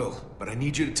 We will, but I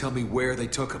need you to tell me where they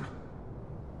took him.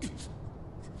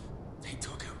 They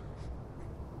took him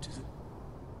to the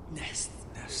nest.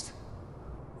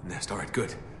 Nest, all right,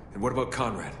 good. And what about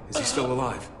Conrad? Is he still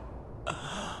alive?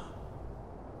 God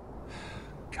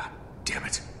damn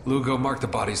it. Lugo, mark the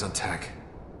bodies on tack.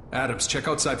 Adams, check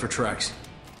outside for tracks.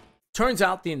 Turns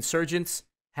out the insurgents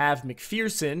have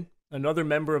McPherson, another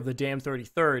member of the damn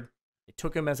 33rd. They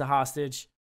took him as a hostage.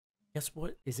 Guess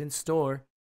what is in store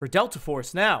for Delta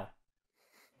Force now?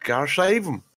 Gotta save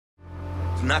him.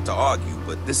 Not to argue,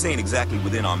 but this ain't exactly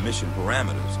within our mission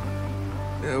parameters.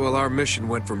 Yeah, well, our mission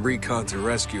went from recon to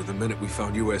rescue the minute we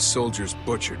found U.S. soldiers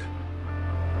butchered.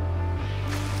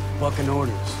 Bucking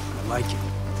orders. I like it.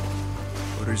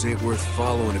 Orders ain't worth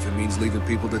following if it means leaving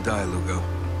people to die, Lugo.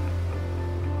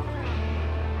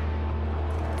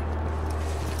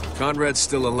 Conrad's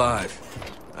still alive.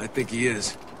 I think he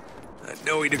is. I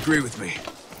know he'd agree with me.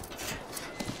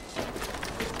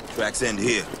 Tracks end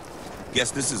here. Guess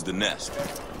this is the nest.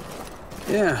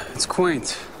 Yeah, it's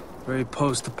quaint. Very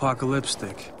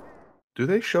post-apocalyptic. Do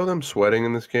they show them sweating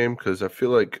in this game? Because I feel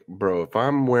like, bro, if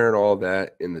I'm wearing all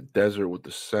that in the desert with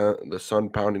the sun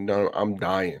pounding down, I'm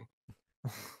dying.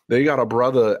 They got a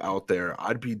brother out there.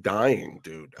 I'd be dying,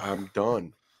 dude. I'm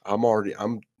done.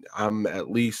 I'm at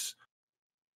least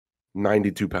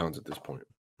 92 pounds at this point.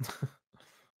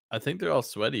 I think they're all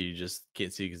sweaty. You just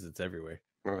can't see because it's everywhere.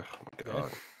 Oh my god.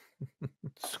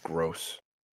 It's gross.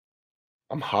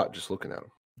 I'm hot just looking at them.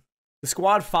 The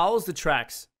squad follows the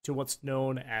tracks to what's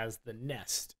known as the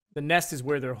Nest. The Nest is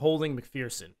where they're holding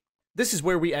McPherson. This is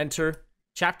where we enter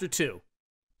Chapter 2.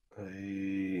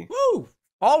 Hey. Woo!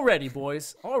 Already,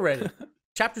 boys. Already.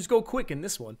 Chapters go quick in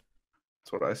this one.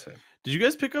 That's what I say. Did you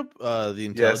guys pick up the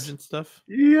intelligence stuff?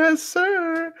 Yes,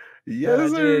 sir. Yes,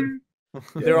 I sir.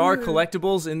 did. There are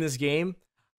collectibles in this game.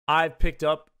 I've picked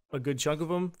up a good chunk of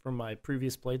them from my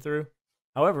previous playthrough.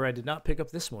 However, I did not pick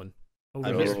up this one.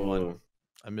 I missed one.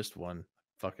 I missed one.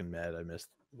 Fucking mad. I missed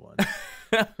one.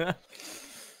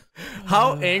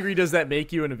 How angry does that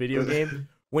make you in a video game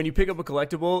when you pick up a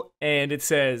collectible and it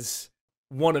says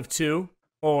 1 of 2,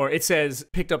 or it says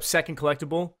picked up second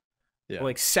collectible,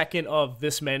 like second of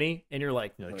this many, and you're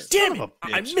like damn it,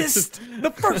 I missed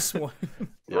the first one.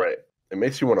 Right. It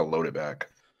makes you want to load it back.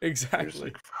 Exactly. You're just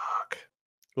like, fuck.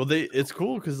 Well, it's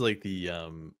cool because like the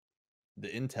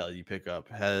intel you pick up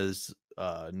has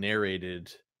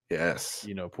narrated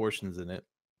portions in it,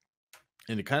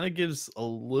 and it kind of gives a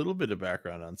little bit of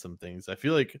background on some things. I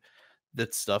feel like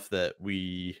that's stuff that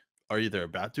we are either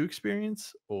about to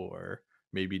experience or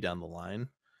maybe down the line.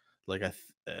 Like I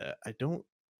don't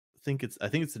think I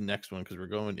think it's the next one because we're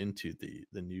going into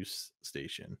the news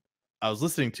station. I was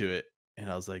listening to it and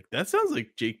I was like, that sounds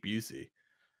like Jake Busey.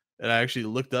 And I actually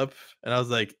looked up and I was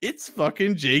like, it's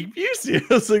fucking Jake Busey.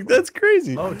 I was like, that's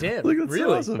crazy. Oh, damn. Like, that's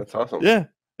really? awesome. That's awesome. Yeah.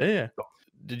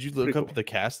 Did you look Pretty up cool. the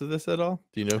cast of this at all?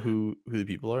 Do you know who the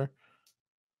people are?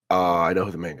 I know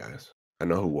who the main guy is. I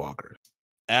know who Walker is.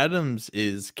 Adams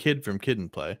is Kid from Kid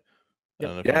and Play. I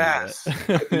don't know if Yes. you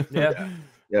know that.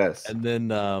 Yes. And then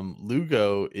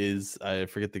Lugo is, I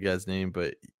forget the guy's name,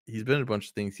 but he's been in a bunch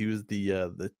of things. He was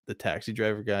the taxi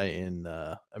driver guy in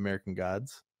American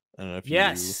Gods. I don't know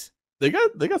if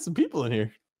they got some people in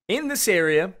here. In this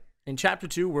area, in Chapter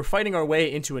 2, we're fighting our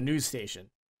way into a news station.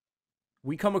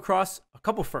 We come across a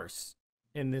couple firsts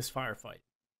in this firefight.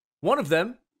 One of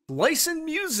them, licensed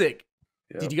music.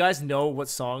 Yep. Did you guys know what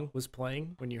song was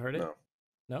playing when you heard it?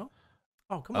 No?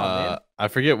 Oh, come on, man. I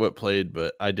forget what played,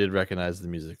 but I did recognize the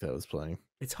music that was playing.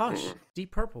 It's Hush,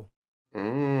 Deep Purple.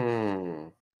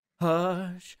 Mm.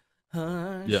 Hush,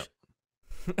 hush. Yeah.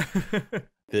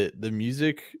 The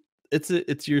music, it's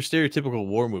your stereotypical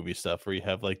war movie stuff where you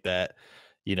have like that,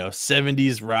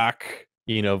 70s rock,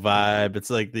 vibe. It's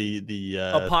like the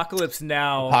Apocalypse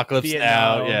Now.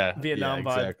 Vietnam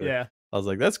vibe. Exactly. Yeah. I was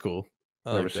like, that's cool.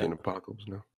 Never seen Apocalypse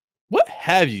Now. What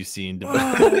have you seen?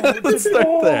 Let's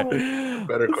start there.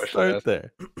 Better Let's question. start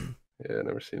there. Yeah,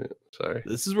 never seen it. Sorry.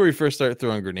 This is where we first start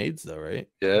throwing grenades, though, right?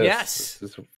 Yes.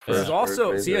 This is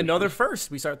also another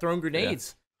first. We start throwing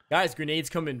grenades. Yeah. Guys, grenades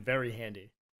come in very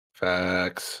handy.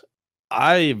 Facts.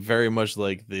 I very much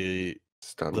like the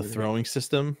throwing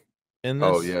system in this.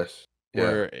 Oh yes.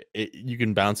 Where you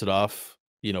can bounce it off,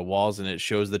 walls, and it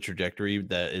shows the trajectory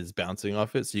that is bouncing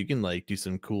off it, so you can like do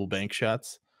some cool bank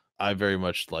shots. I very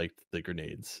much liked the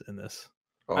grenades in this.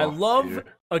 Oh, I love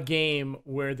a game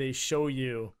where they show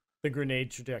you the grenade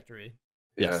trajectory.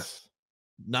 Yes.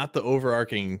 Not the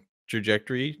overarching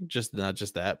trajectory, not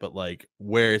just that, but like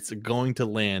where it's going to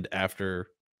land after,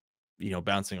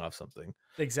 bouncing off something.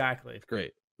 Exactly. It's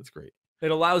great. It's great. It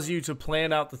allows you to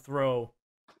plan out the throw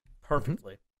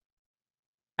perfectly.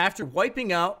 After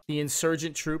wiping out the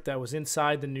insurgent troop that was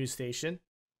inside the news station,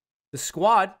 the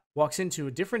squad walks into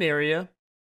a different area,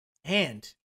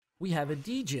 and we have a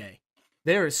DJ.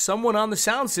 There is someone on the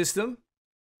sound system.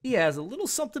 He has a little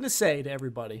something to say to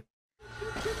everybody.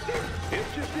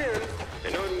 It's just in.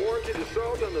 An unwarranted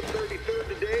assault on the 33rd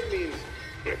today means,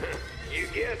 you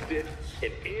guessed it,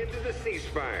 an end to the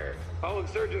ceasefire. All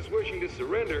insurgents wishing to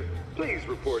surrender, please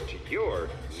report to your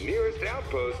nearest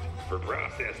outpost for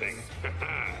processing.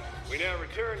 We now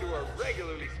return to our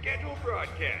regularly scheduled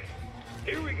broadcast.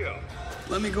 Here we go.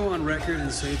 Let me go on record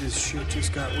and say this shit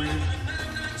just got weird.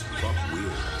 Fuck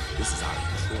weird. This is out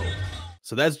of control.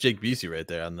 So that's Jake Busey right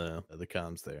there on the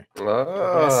comms there.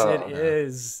 Yes, it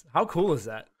is. How cool is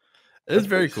that? It's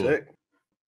very cool. Sick.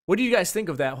 What do you guys think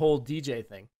of that whole DJ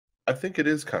thing? I think it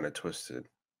is kind of twisted,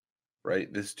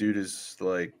 right? This dude is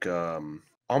like,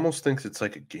 almost thinks it's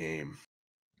like a game.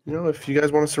 If you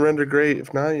guys want to surrender, great.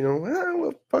 If not,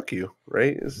 well, fuck you,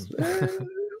 right?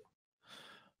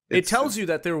 It tells you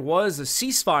that there was a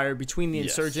ceasefire between the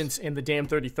insurgents and the damn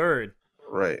 33rd.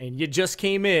 Right. And you just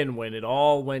came in when it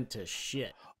all went to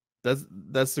shit.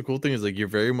 That's the cool thing is like you're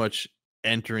very much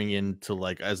entering into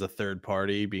like as a third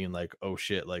party being like, oh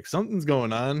shit, like something's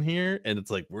going on here, and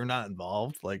it's like we're not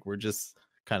involved, like we're just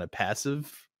kind of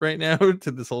passive right now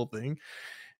to this whole thing.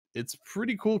 It's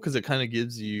pretty cool because it kind of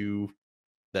gives you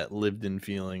that lived in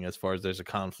feeling as far as there's a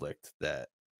conflict that,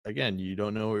 again, you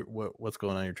don't know what's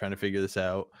going on. You're trying to figure this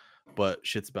out, but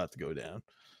shit's about to go down.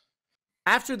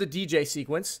 After the DJ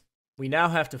sequence, we now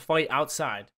have to fight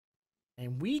outside,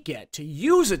 and we get to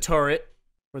use a turret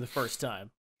for the first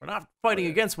time. We're not fighting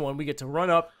against one. We get to run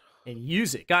up and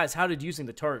use it. Guys, how did using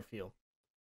the turret feel?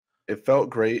 It felt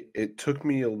great. It took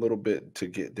me a little bit to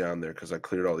get down there because I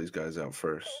cleared all these guys out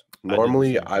first.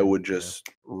 Normally, I would just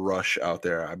rush out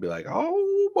there. I'd be like,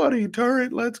 "Oh, buddy,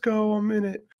 turret, let's go! I'm in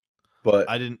it." But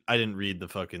I didn't read the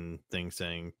fucking thing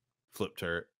saying flip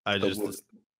turret. I just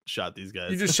shot these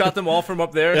guys. You just shot them all from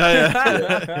up there?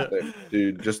 Yeah.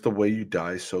 Dude, just the way you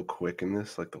die so quick in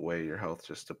this, like the way your health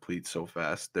just depletes so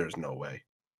fast, there's no way.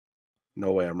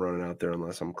 No way I'm running out there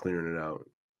unless I'm clearing it out.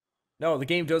 No, the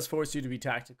game does force you to be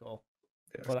tactical.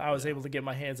 Yes. But I was able to get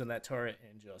my hands on that turret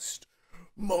and just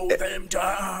mow them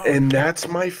down. And that's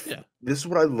this is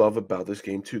what I love about this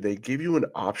game too. They give you an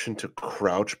option to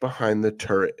crouch behind the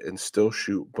turret and still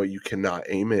shoot, but you cannot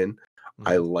aim in.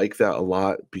 I like that a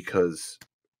lot because,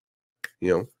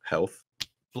 health.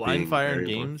 Blind fire in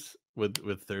games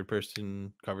with third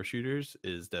person cover shooters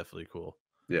is definitely cool.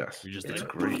 Yes, You're just it's like,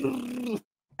 great.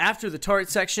 After the turret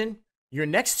section, you're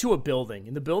next to a building,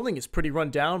 and the building is pretty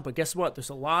run down, but guess what? There's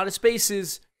a lot of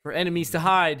spaces for enemies to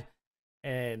hide,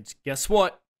 and guess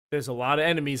what? There's a lot of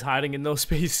enemies hiding in those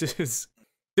spaces.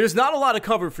 There's not a lot of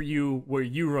cover for you where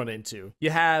you run into. You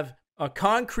have a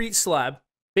concrete slab.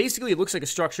 Basically, it looks like a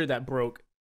structure that broke.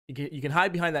 You can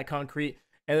hide behind that concrete,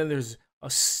 and then there's a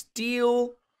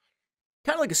steel,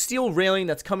 kind of like a steel railing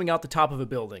that's coming out the top of a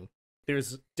building.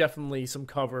 There's definitely some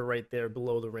cover right there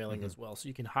below the railing as well, so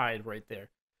you can hide right there.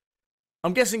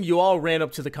 I'm guessing you all ran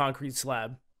up to the concrete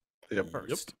slab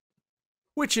first,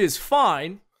 which is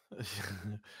fine.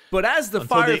 But as the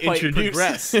firefight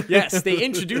progresses, yes, they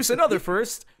introduce another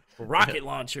first, rocket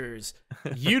launchers.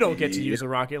 You don't get to use a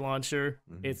rocket launcher.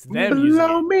 It's them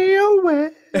using me away.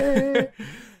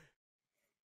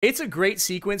 It's a great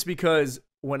sequence because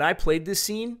when I played this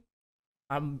scene,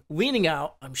 I'm leaning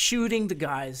out, I'm shooting the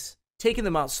guys, taking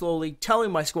them out slowly,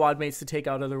 telling my squad mates to take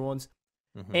out other ones,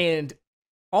 and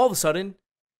all of a sudden,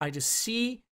 I just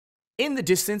see in the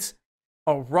distance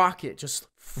a rocket just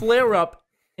flare up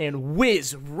and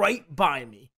whiz right by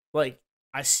me. Like,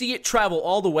 I see it travel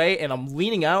all the way, and I'm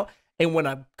leaning out, and when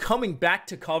I'm coming back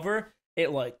to cover,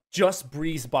 it, like, just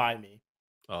breezed by me.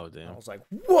 Oh, damn. I was like,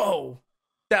 whoa,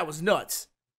 that was nuts.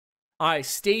 I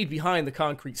stayed behind the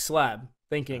concrete slab,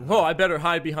 thinking, oh, I better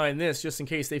hide behind this just in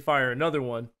case they fire another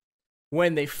one.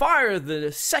 When they fire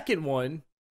the second one,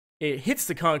 it hits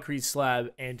the concrete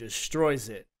slab and destroys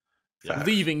it,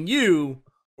 leaving you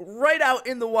right out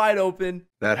in the wide open.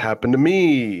 That happened to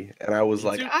me, and I was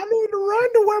like, I need to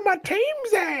run to where my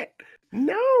team's at.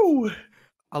 No.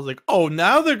 I was like, oh,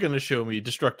 now they're going to show me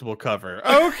destructible cover.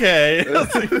 Okay. I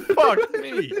was like, fuck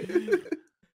me.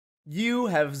 You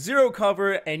have zero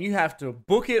cover, and you have to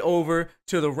book it over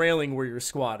to the railing where your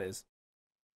squad is.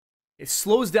 It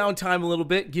slows down time a little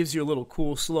bit, gives you a little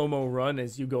cool slow-mo run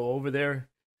as you go over there.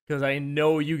 Because I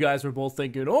know you guys were both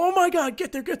thinking, oh my god,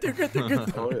 get there, get there, get there, get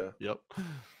there. Oh, yeah. Yep.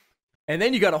 And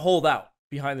then you got to hold out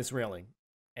behind this railing.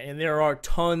 And there are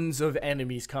tons of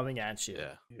enemies coming at you.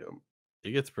 Yeah. Yep.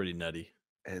 It gets pretty nutty.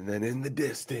 And then in the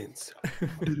distance.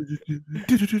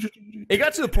 It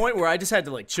got to the point where I just had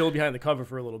to like chill behind the cover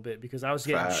for a little bit because I was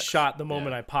getting shot the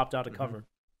moment I popped out of cover.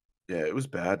 Yeah, it was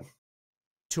bad.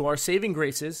 To our saving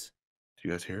graces. Do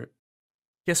you guys hear it?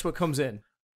 Guess what comes in?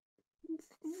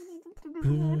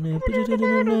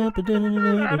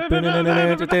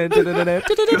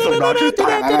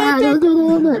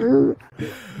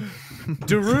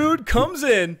 Darude comes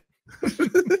in.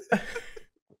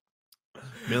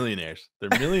 Millionaires.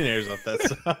 They're millionaires off that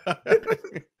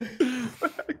side.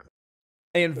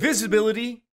 And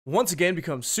visibility once again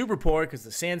becomes super poor because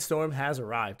the sandstorm has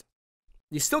arrived.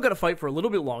 You still got to fight for a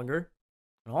little bit longer.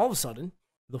 And all of a sudden,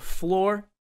 the floor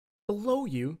below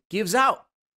you gives out.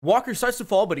 Walker starts to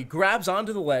fall, but he grabs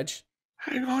onto the ledge.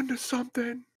 Hang on to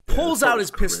something. Pulls out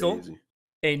his pistol.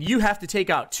 And you have to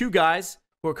take out two guys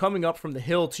who are coming up from the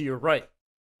hill to your right.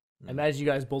 I imagine you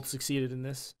guys both succeeded in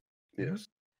this. Yes.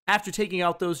 After taking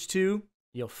out those two,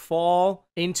 you'll fall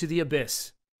into the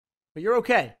abyss. But you're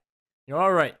okay. You're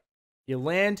all right. You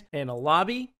land in a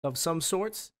lobby of some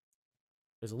sorts.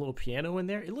 There's a little piano in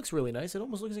there. It looks really nice. It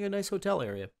almost looks like a nice hotel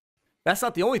area. That's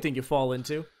not the only thing you fall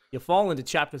into. You fall into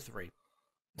Chapter 3.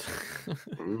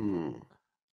 Them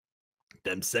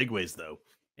segues, though.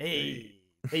 Hey,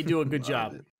 they do a good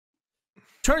job.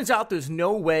 Turns out there's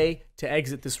no way to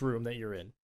exit this room that you're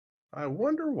in. I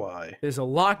wonder why. There's a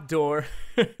locked door.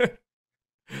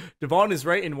 Devon is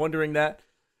right in wondering that.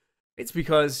 It's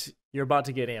because you're about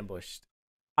to get ambushed.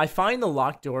 I find the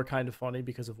locked door kind of funny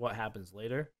because of what happens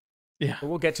later. Yeah. But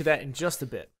we'll get to that in just a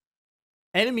bit.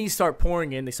 Enemies start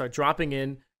pouring in. They start dropping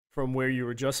in from where you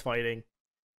were just fighting.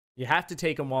 You have to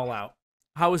take them all out.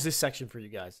 How was this section for you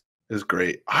guys? is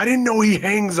great. I didn't know he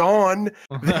hangs on.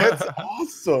 That's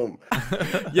awesome.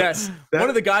 Yes. One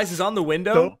of the guys is on the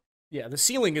window. So- Yeah, the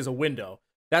ceiling is a window.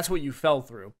 That's what you fell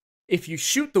through. If you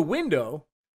shoot the window,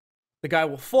 the guy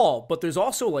will fall. But there's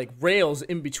also like rails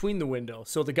in between the window.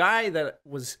 So the guy that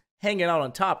was hanging out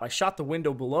on top, I shot the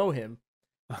window below him.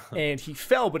 And he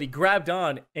fell, but he grabbed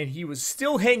on, and he was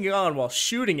still hanging on while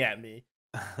shooting at me.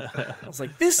 I was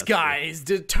like, this guy is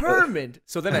determined.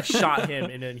 So then I shot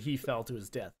him, and then he fell to his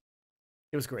death.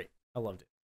 It was great. I loved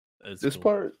it. This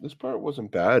part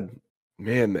wasn't bad.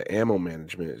 Man, the ammo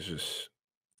management is just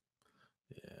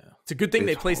It's a good thing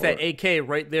they placed that AK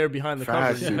right there behind the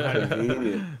cover. fast and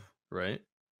convenient. Right?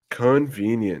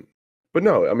 Convenient. But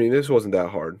no, I mean, this wasn't that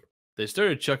hard. They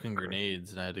started chucking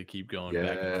grenades, and I had to keep going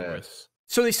back and forth. Yes.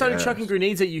 So they started chucking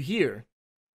grenades at you here.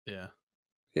 Yeah.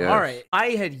 Yes. All right. I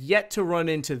had yet to run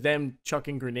into them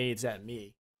chucking grenades at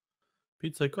me.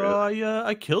 Pete's like, oh,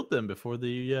 I killed them before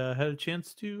they had a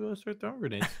chance to start throwing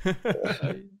grenades.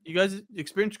 You guys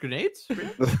experienced grenades?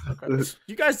 Really? Okay.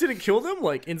 You guys didn't kill them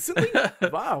like instantly?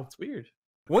 Wow. It's weird.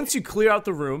 Once you clear out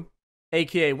the room,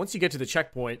 aka once you get to the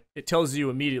checkpoint, it tells you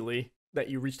immediately that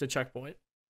you reached a checkpoint.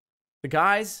 The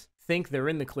guys think they're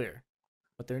in the clear,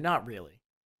 but they're not really.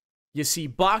 You see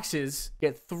boxes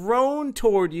get thrown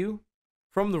toward you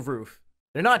from the roof.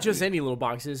 They're not just any little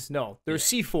boxes. No, they're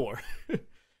C4.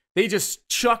 They just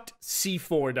chucked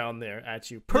C4 down there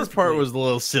at you. Perfectly. This part was a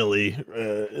little silly.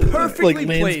 Perfectly like,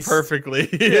 lands placed. perfectly.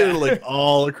 Yeah. Like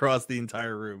all across the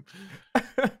entire room.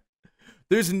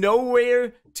 There's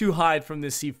nowhere to hide from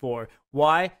this C4.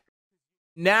 Why?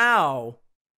 Now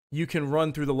you can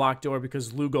run through the locked door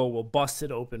because Lugo will bust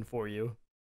it open for you.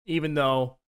 Even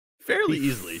though... Fairly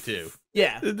easily, too.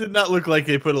 Yeah. It did not look like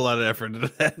they put a lot of effort into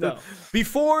that. No.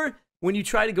 Before, when you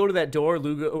try to go to that door,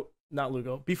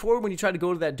 Before, when you try to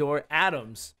go to that door,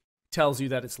 Adams tells you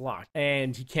that it's locked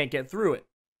and he can't get through it.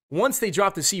 Once they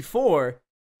drop the C4,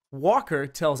 Walker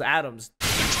tells Adams,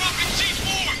 Dropping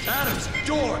C4! Adams,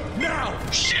 door, now!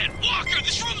 Shit, Walker,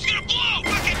 this room's gonna blow!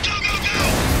 Fucking go!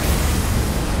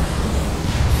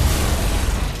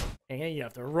 and you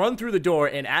have to run through the door,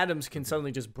 and Adams can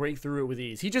suddenly just break through it with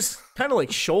ease. He just kind of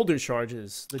like shoulder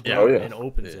charges the door and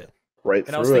opens it. Right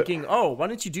and I was thinking, oh, why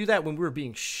didn't you do that when we were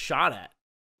being shot at?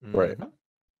 Right.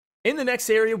 In the next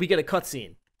area, we get a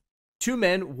cutscene. Two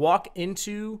men walk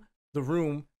into the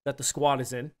room that the squad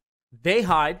is in. They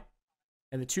hide,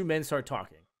 and the two men start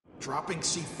talking. Dropping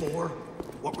C4?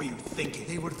 What were you thinking?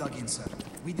 They were dug in, sir.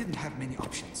 We didn't have many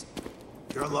options.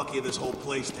 You're lucky this whole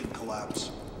place didn't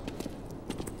collapse.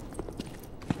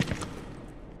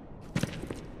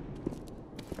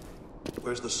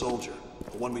 Where's the soldier?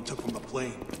 The one we took from the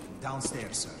plane?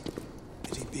 Downstairs, sir.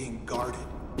 Is he being guarded?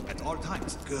 At all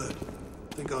times. Good.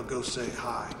 Think I'll go say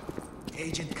hi.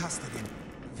 Agent Custodin.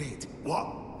 Wait.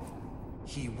 What?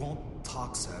 He won't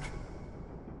talk, sir.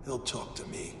 He'll talk to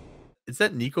me. Is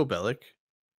that Nico Bellic,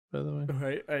 by the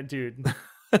way? Right, dude.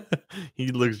 He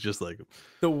looks just like him.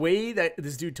 The way that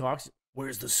this dude talks,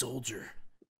 where's the soldier?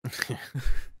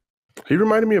 He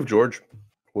reminded me of George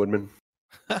Woodman.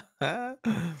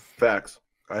 Facts.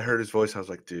 I heard his voice. I was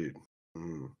like, dude.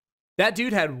 That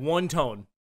dude had one tone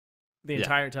the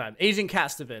entire time. Agent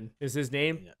Castovan is his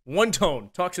name. Yeah. One tone.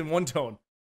 Talks in one tone.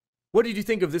 What did you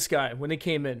think of this guy when they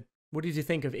came in? What did you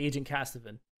think of Agent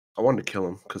Castovan? I wanted to kill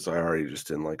him because I already just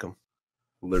didn't like him.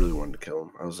 Literally wanted to kill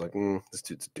him. I was like, this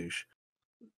dude's a douche.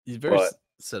 He's very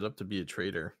set up to be a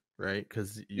traitor, right?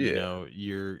 Because you know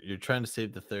you're trying to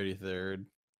save the 33rd,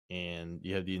 and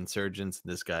you have the insurgents.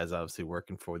 And this guy's obviously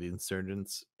working for the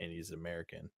insurgents, and he's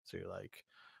American. So you're like,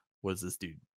 what is this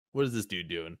dude? What is this dude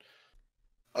doing?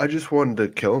 I just wanted to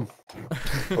kill him.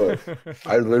 But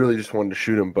I literally just wanted to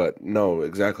shoot him. But no,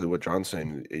 exactly what John's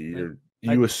saying.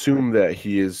 You assume that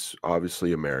he is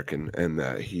obviously American and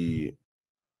that he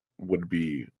would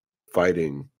be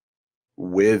fighting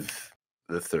with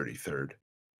the 33rd.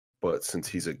 But since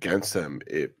he's against them,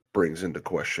 it brings into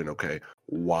question, okay,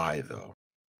 why though?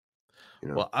 You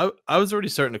know? Well, I was already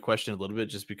starting to question a little bit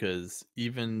just because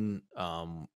even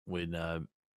when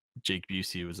Jake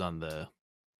Busey was on the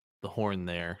horn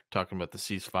there talking about the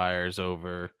ceasefires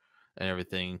over and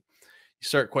everything, you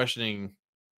start questioning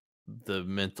the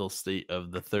mental state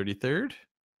of the 33rd.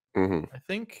 I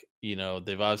think,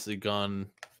 they've obviously gone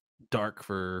dark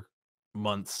for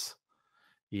months.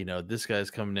 This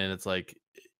guy's coming in. It's like,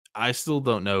 I still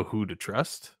don't know who to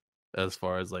trust as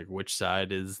far as like which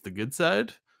side is the good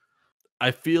side.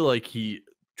 I feel like he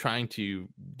trying to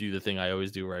do the thing I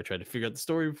always do where I try to figure out the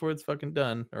story before it's fucking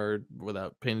done or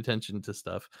without paying attention to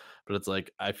stuff. But it's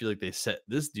like, I feel like they set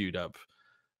this dude up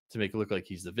to make it look like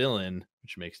he's the villain,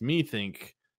 which makes me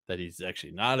think that he's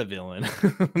actually not a villain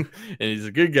and he's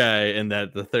a good guy, and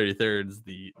that the 33rd's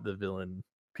the villain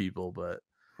people. But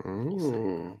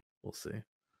we'll see.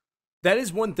 That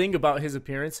is one thing about his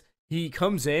appearance. He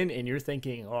comes in and you're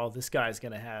thinking, oh, this guy's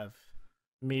going to have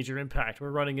major impact.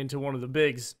 We're running into one of the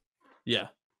bigs. Yeah.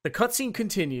 The cutscene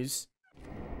continues.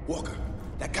 Walker,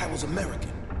 that guy was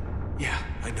American. Yeah,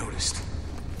 I noticed.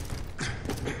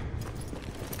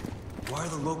 Why are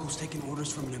the locals taking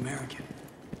orders from an American?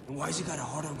 And why's he got a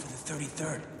hard-on for the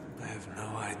 33rd? I have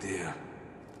no idea.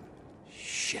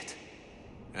 Shit.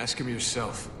 Ask him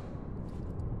yourself.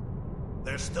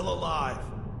 They're still alive.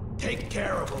 Take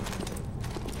care of them.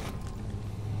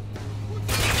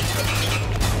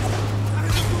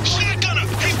 Shotgunner!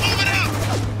 He's moving out!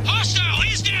 Hostile!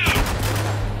 He's down!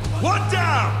 One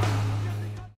down!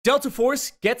 Delta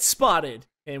Force gets spotted,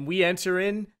 and we enter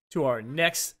into our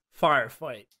next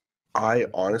firefight. I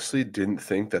honestly didn't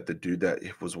think that the dude that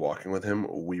was walking with him,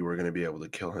 we were going to be able to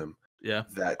kill him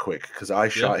that quick. Because I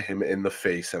shot him in the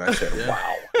face, and I said,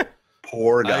 wow,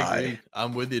 poor guy.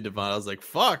 I'm with you, Devon. I was like,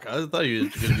 fuck, I thought he was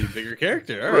going to be a bigger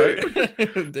character. All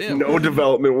right. Damn. No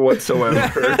development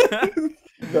whatsoever.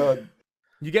 None.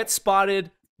 You get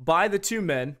spotted by the two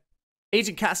men.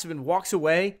 Agent Cassivan walks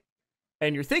away,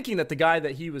 and you're thinking that the guy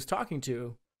that he was talking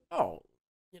to,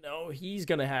 he's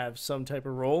going to have some type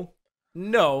of role.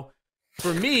 No.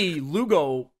 For me,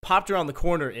 Lugo popped around the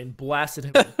corner and blasted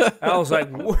him. I was like,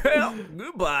 well,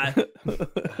 goodbye.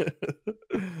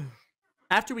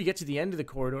 After we get to the end of the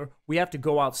corridor, we have to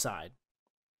go outside.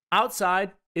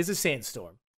 Outside is a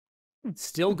sandstorm.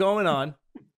 Still going on.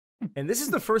 And this is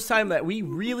the first time that we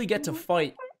really get to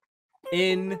fight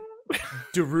in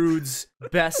Darude's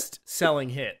best-selling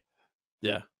hit.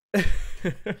 Yeah.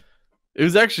 It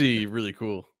was actually really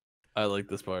cool. I like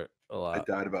this part a lot. I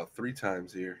died about 3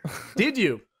 times here. Did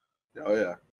you? Oh,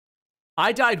 yeah.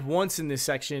 I died once in this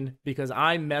section because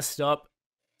I messed up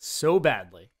so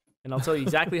badly. And I'll tell you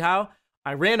exactly how.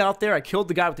 I ran out there, I killed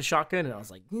the guy with the shotgun, and I was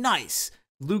like, nice.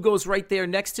 Lugo's right there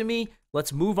next to me.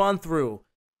 Let's move on through.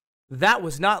 That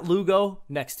was not Lugo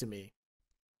next to me.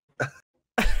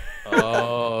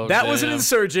 Oh, that was an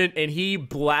insurgent, and he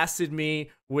blasted me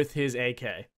with his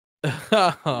AK.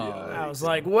 I was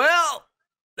like, well,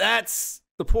 that's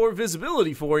the poor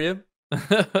visibility for you.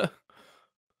 But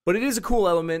it is a cool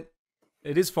element.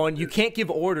 It is fun. You can't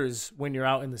give orders when you're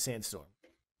out in the sandstorm.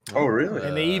 Oh, really?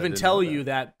 And they even tell you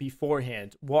that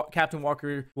beforehand. Captain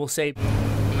Walker will say,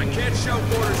 I can't shout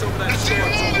orders over that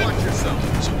storm, so watch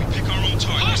yourself. So we pick our own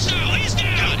target. Hostile, he's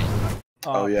down!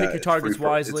 Got it. Pick your targets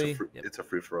wisely. It's a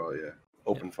free-for-all, yeah.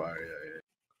 Open fire, yeah.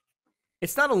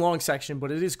 It's not a long section,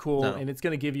 but it is cool, No. and it's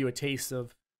going to give you a taste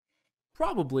of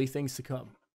probably things to come.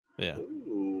 Yeah.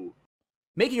 Ooh.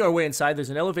 Making our way inside, there's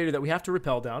an elevator that we have to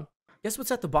rappel down. Guess what's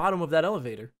at the bottom of that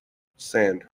elevator?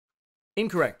 Sand.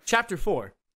 Incorrect. Chapter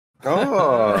 4.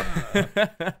 Oh.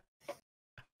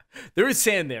 There is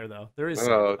sand there, though. There is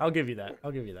sand. I'll give you that.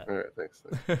 All right, thanks.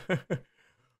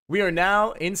 We are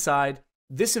now inside.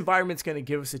 This environment's going to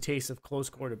give us a taste of close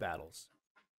quarter battles.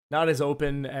 Not as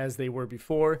open as they were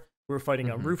before. We're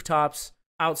fighting on rooftops,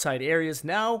 outside areas.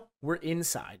 Now we're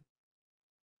inside.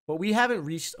 But we haven't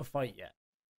reached a fight yet.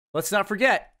 Let's not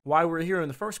forget why we're here in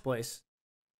the first place.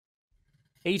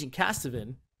 Agent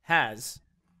Castivan has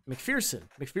McPherson.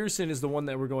 McPherson is the one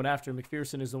that we're going after.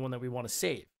 McPherson is the one that we want to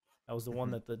save. That was the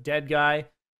one that the dead guy,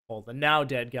 well, the now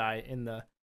dead guy in the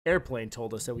airplane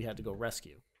told us that we had to go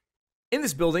rescue. In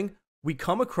this building, we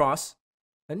come across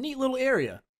a neat little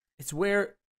area. It's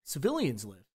where civilians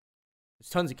live. There's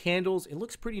tons of candles. It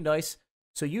looks pretty nice.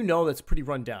 So you know that's pretty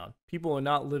run down. People are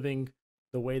not living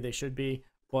the way they should be,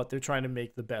 but they're trying to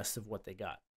make the best of what they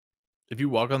got. If you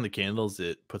walk on the candles,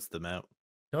 it puts them out.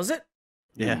 Does it?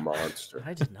 Yeah. You monster.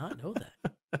 I did not know that.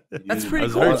 That's pretty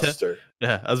cool.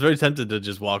 I was very tempted to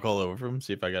just walk all over them,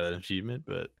 see if I got an achievement,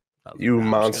 but you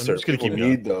monster. I'm just gonna keep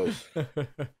need those.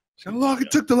 How long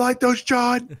it took to light those,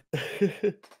 John?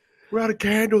 We're out of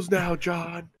candles now,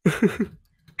 John.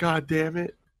 God damn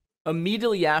it.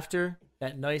 Immediately after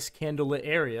that nice candlelit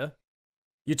area,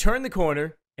 you turn the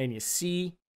corner and you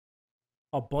see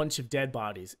a bunch of dead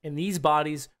bodies. And these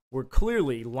bodies were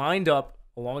clearly lined up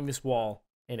along this wall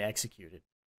and executed.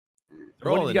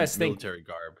 They're What all did you in guys think? military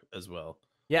garb as well.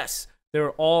 Yes, they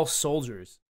were all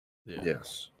soldiers. Yeah.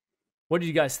 Yes. What did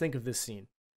you guys think of this scene?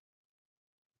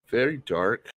 Very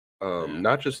dark.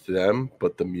 Not just them,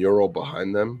 but the mural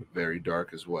behind them, very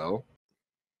dark as well.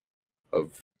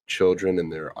 Of children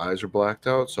and their eyes are blacked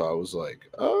out. So I was like,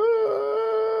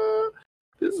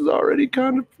 this is already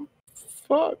kind of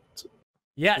fucked.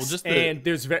 Yes, just and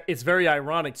it's very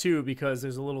ironic too because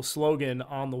there's a little slogan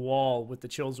on the wall with the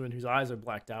children whose eyes are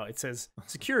blacked out. It says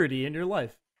 "Security in your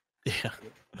life." Yeah.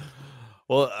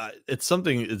 Well, it's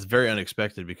something. It's very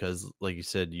unexpected because, like you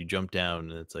said, you jump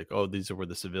down and it's like, oh, these are where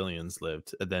the civilians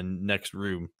lived, and then next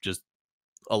room, just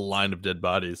a line of dead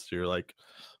bodies. So you're like,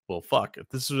 well, fuck. If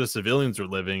this is where the civilians were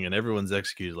living and everyone's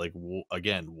executed, like,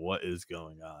 again, what is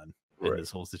going on in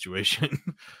this whole situation?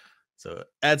 So it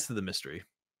adds to the mystery.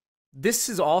 This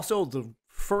is also the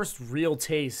first real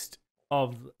taste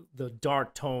of the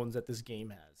dark tones that this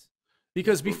game has.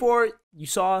 Because before you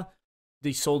saw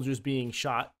the soldiers being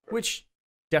shot, which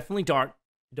definitely dark.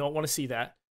 You don't want to see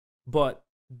that. But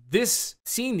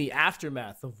seeing the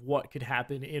aftermath of what could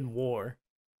happen in war,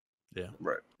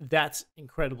 that's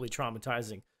incredibly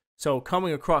traumatizing. So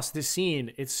coming across this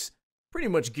scene, it's pretty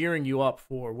much gearing you up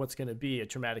for what's going to be a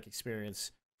traumatic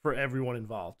experience for everyone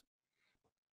involved.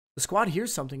 The squad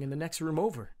hears something in the next room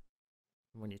over.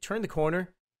 And when you turn the corner,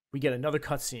 we get another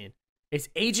cutscene. It's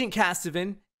Agent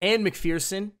Castivan and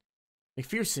McPherson.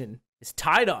 McPherson is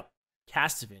tied up.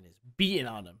 Castivan is beating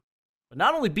on him. But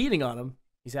not only beating on him,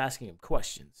 he's asking him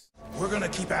questions. We're gonna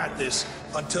keep at this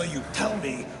until you tell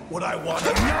me what I want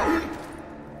to know.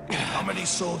 How many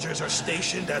soldiers are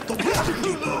stationed at the water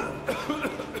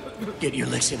depot? Get your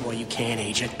licks in while you can,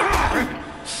 Agent.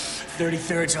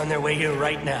 33rd's on their way here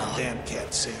right now. Damn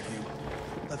can't save you.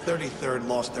 The 33rd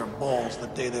lost their balls the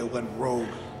day they went rogue.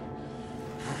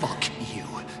 Fuck you.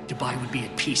 Dubai would be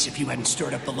at peace if you hadn't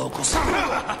stirred up the locals.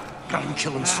 Got them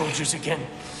killing soldiers again.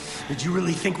 Did you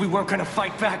really think we weren't gonna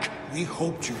fight back? We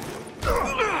hoped you would.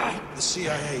 The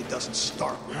CIA doesn't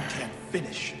start when it can't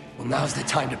finish. Well, now's the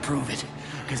time to prove it,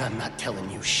 because I'm not telling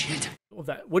you shit.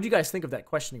 What do you guys think of that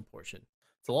questioning portion?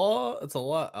 It's a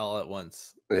lot all at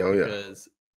once. Oh, yeah. Because,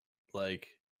 like,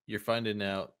 you're finding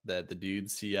out that the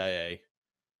dude's CIA,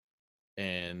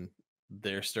 and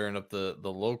they're stirring up the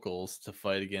locals to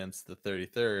fight against the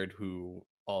 33rd, who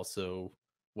also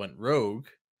went rogue.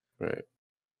 Right.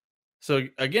 So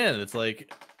again, it's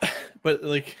like, but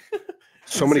like,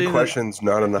 so many questions,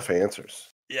 not enough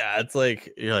answers. Yeah, it's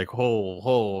like you're like,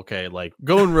 okay, like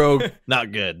going rogue,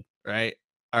 not good, right?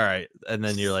 All right, and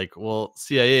then you're like, well,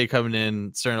 CIA coming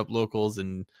in, stirring up locals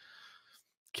and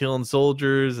killing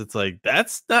soldiers. It's like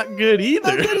that's not good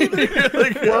either.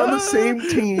 Like, we're on the same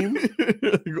team.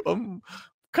 I'm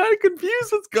kind of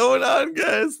confused what's going on,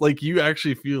 guys. Like you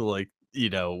actually feel like,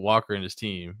 you know, Walker and his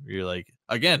team. You're like,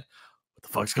 again, what the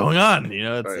fuck's going on? You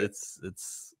know, it's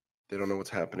they don't know what's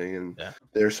happening, and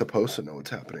they're supposed to know what's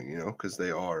happening, you know, because they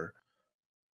are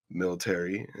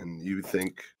military, and you would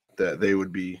think that they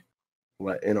would be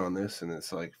let in on this, and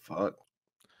it's like, fuck.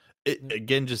 It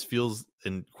again just feels,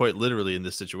 and quite literally in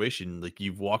this situation, like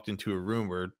you've walked into a room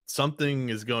where something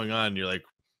is going on. And you're like,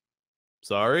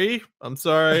 sorry, I'm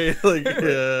sorry. Like,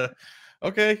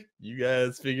 okay, you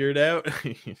guys figure it out.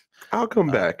 I'll come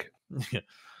back. Yeah.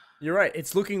 You're right.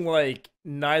 It's looking like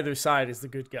neither side is the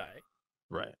good guy.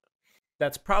 Right.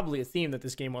 That's probably a theme that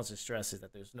this game wants to stress, is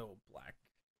that there's no black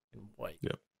and white.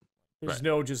 Yep. There's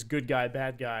no just good guy,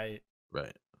 bad guy.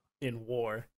 Right. In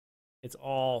war, it's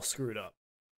all screwed up.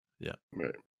 Yeah.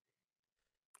 Right.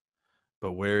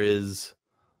 But where is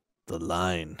the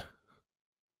line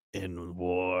in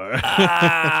war?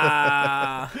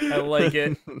 I like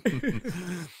it.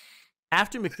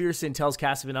 After McPherson tells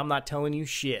Castivan, I'm not telling you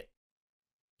shit,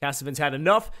 Castivan's had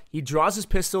enough. He draws his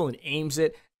pistol and aims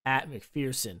it at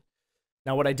McPherson.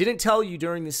 Now, what I didn't tell you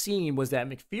during the scene was that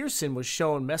McPherson was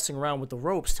shown messing around with the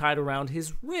ropes tied around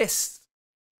his wrists,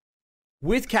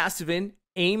 with Castivan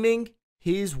aiming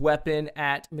his weapon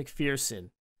at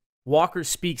McPherson. Walker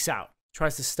speaks out,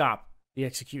 tries to stop the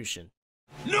execution.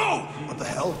 No! What the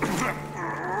hell?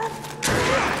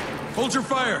 Hold your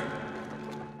fire!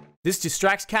 This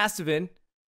distracts Castivan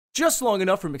just long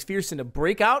enough for McPherson to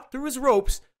break out through his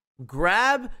ropes,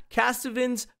 grab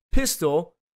Castivan's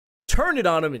pistol, turn it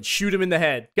on him, and shoot him in the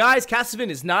head. Guys, Castivan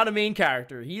is not a main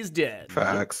character. He is dead.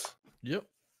 Facts. Yep.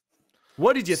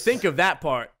 What did you think of that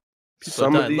part?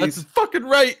 Some of these, that's fucking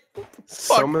right.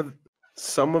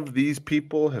 Some of these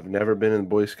people have never been in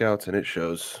Boy Scouts, and it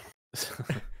shows.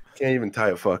 Can't even tie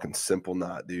a fucking simple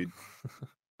knot, dude.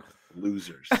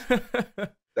 Losers.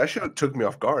 That shit took me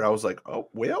off guard. I was like, oh,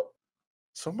 well,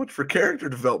 so much for character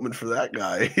development for that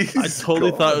guy. I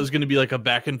totally thought it was going to be like a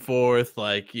back and forth,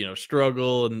 like, you know,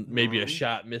 struggle and maybe a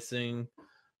shot missing.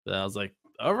 But I was like,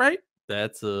 all right,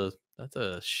 that's a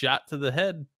shot to the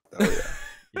head. Oh, yeah.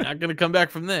 You're not going to come back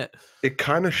from that. It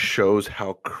kind of shows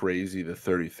how crazy the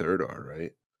 33rd are,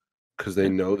 right? Because they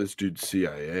know this dude's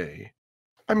CIA.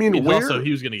 I mean, also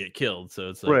he was going to get killed, so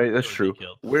it's like, right. That's true.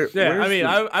 I mean,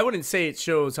 I wouldn't say it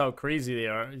shows how crazy they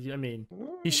are. I mean,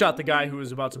 he shot the guy who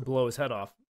was about to blow his head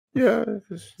off. Yeah,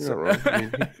 you're not wrong. I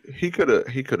mean, he could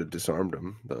have disarmed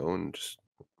him though, and just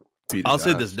beat his I'll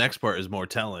say ass. this next part is more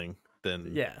telling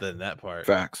than that part.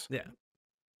 Facts. Yeah.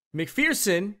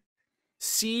 McPherson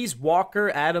sees Walker,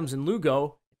 Adams, and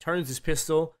Lugo, turns his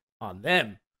pistol on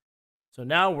them. So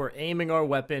now we're aiming our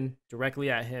weapon directly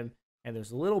at him, and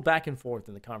there's a little back and forth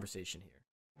in the conversation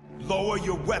here. Lower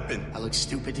your weapon. I look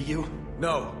stupid to you?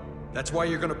 No. That's why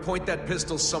you're gonna point that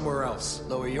pistol somewhere else.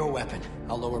 Lower your weapon.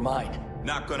 I'll lower mine.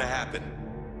 Not gonna happen.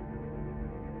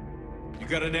 You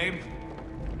got a name?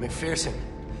 McPherson,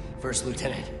 First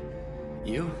Lieutenant.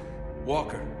 You?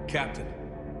 Walker, Captain.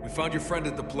 We found your friend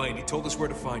at the plane. He told us where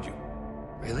to find you.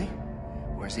 Really?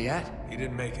 Where's he at? He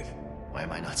didn't make it. Why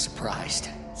am I not surprised?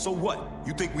 So what?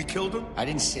 You think we killed him? I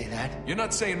didn't say that. You're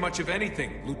not saying much of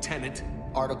anything, Lieutenant.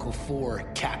 Article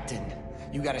 4, Captain.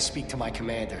 You gotta speak to my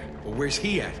commander. Well, where's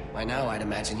he at? By now, I'd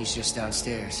imagine he's just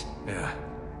downstairs. Yeah,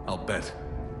 I'll bet.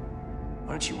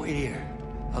 Why don't you wait here?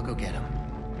 I'll go get him.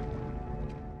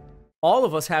 All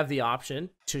of us have the option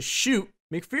to shoot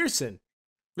McPherson.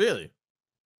 Really?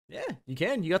 Yeah, you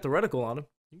can. You got the reticle on him.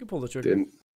 You can pull the trigger.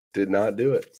 Did not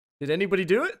do it. Did anybody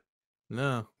do it?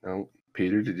 No. No.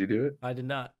 Peter, did you do it? I did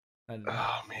not.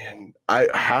 Oh man,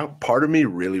 part of me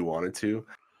really wanted to,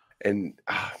 and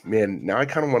man, now I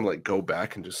kind of want to like go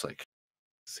back and just like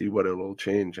see what it'll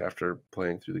change after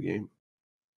playing through the game.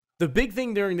 The big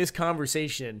thing during this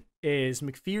conversation is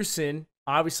McPherson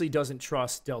obviously doesn't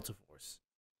trust Delta Force.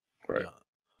 Right.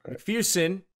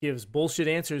 McPherson gives bullshit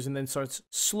answers and then starts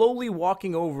slowly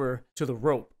walking over to the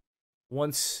rope.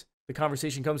 Once the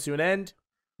conversation comes to an end,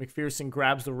 McPherson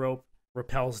grabs the rope,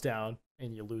 rappels down,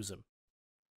 and you lose him.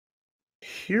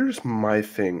 Here's my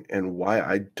thing and why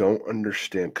I don't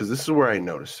understand, because this is where I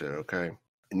noticed it, okay?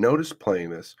 I noticed playing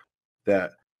this,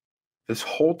 that this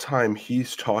whole time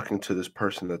he's talking to this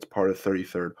person that's part of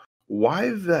 33rd. Why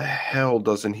the hell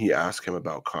doesn't he ask him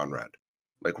about Conrad?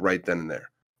 Like right then and there.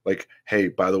 Like, hey,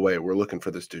 by the way, we're looking for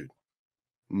this dude.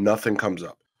 Nothing comes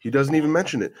up. He doesn't even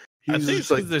mention it. I think He's it's just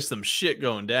because there's some shit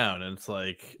going down, and it's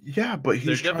like, yeah, but they're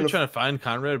he's definitely trying to find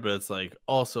Conrad, but it's like,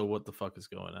 also, what the fuck is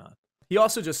going on? He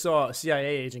also just saw a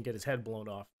CIA agent get his head blown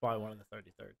off by one of the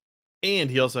 33rd.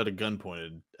 And he also had a gun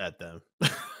pointed at them.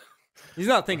 He's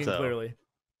not thinking clearly.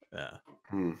 Yeah.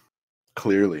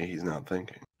 Clearly, he's not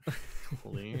thinking.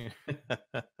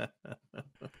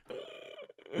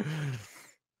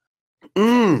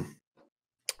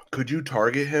 Could you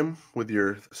target him with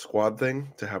your squad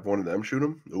thing to have one of them shoot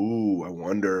him? Ooh, I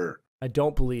wonder. I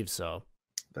don't believe so.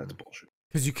 That's bullshit.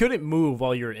 Because you couldn't move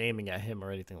while you were aiming at him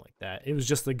or anything like that. It was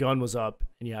just the gun was up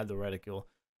and you had the reticule.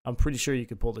 I'm pretty sure you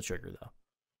could pull the trigger, though.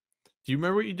 Do you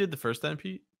remember what you did the first time,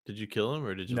 Pete? Did you kill him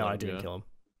or did you? No, let I him didn't go? kill him.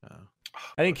 Oh.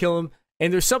 I didn't kill him.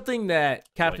 And there's something that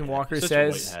Captain Walker Such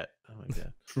says. A white hat. Oh my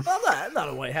god. Well, I'm not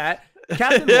a white hat.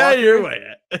 Captain Yeah, Walker, you're a white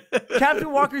hat.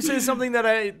 Captain Walker says something that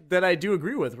I do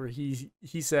agree with, where he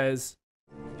says,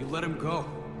 "You let him go.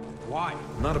 Why?"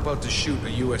 I'm not about to shoot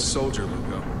a U.S. soldier,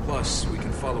 Lugo. Plus, we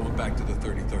can follow him back to the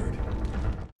 33rd.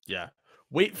 Yeah.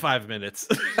 Wait 5 minutes.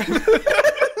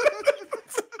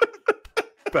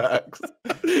 Facts.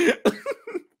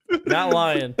 Not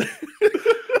lying.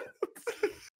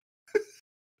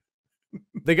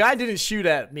 The guy didn't shoot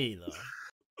at me, though.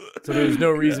 So there's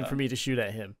no reason for me to shoot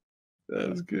at him. That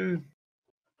was good.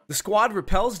 The squad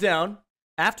rappels down.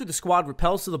 After the squad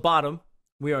rappels to the bottom,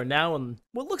 we are now in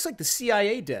what looks like the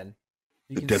CIA den.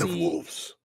 The den of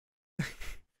wolves.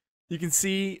 You can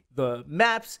see the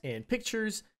maps and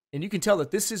pictures, and you can tell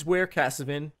that this is where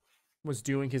Casavin was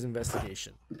doing his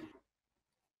investigation.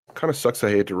 Kind of sucks. I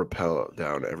hate to rappel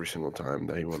down every single time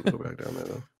that he wanted to go back down there,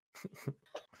 though.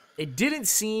 It didn't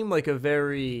seem like a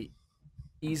very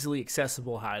easily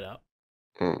accessible hideout.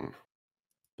 Mm.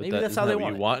 Maybe that's how they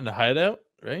want you it. want in a hideout,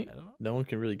 right? I don't know. No one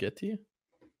can really get to you.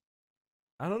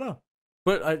 I don't know.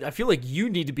 But I feel like you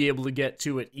need to be able to get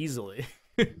to it easily.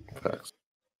 Facts.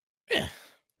 Yeah.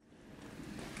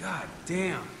 God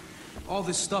damn. All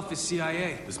this stuff is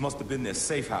CIA. This must have been their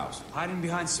safe house. Hiding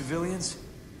behind civilians?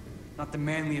 Not the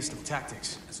manliest of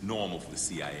tactics. It's normal for the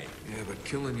CIA. Yeah, but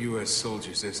killing U.S.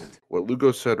 soldiers isn't. What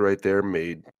Lugo said right there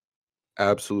made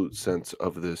absolute sense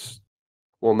of this.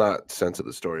 Well, not sense of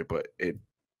the story, but it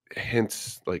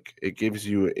hints, like, it gives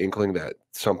you an inkling that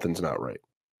something's not right.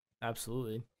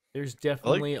 Absolutely. There's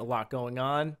definitely a lot going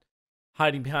on.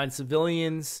 Hiding behind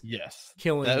civilians. Yes.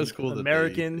 Killing that was cool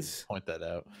Americans. That they point that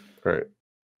out. Right.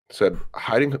 Said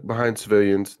hiding behind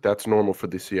civilians, that's normal for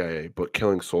the CIA, but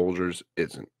killing soldiers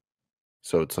isn't.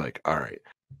 So it's like, all right,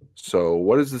 So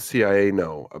what does the CIA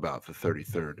know about the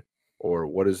 33rd? Or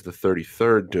what is the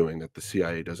 33rd doing that the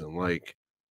CIA doesn't like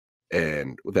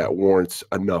and that warrants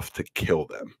enough to kill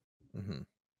them? Mm-hmm.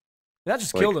 Not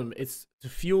just kill them, it's to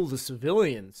fuel the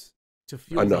civilians, to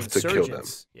fuel enough the to kill them.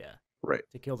 insurgents. Yeah. Right.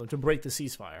 To kill them, to break the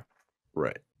ceasefire.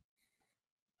 Right.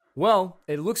 Well,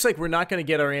 it looks like we're not going to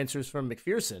get our answers from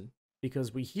McPherson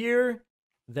because we hear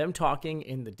them talking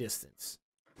in the distance.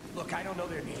 Look, I don't know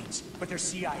their names, but they're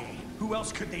CIA. Who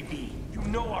else could they be? You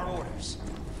know our orders.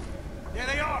 There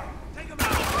they are! Take them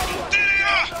out! There they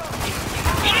are!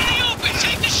 Get in the open!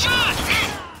 Take the shot!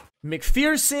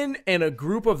 McPherson and a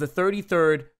group of the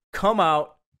 33rd come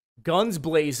out, guns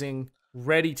blazing,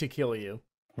 ready to kill you.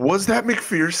 Was that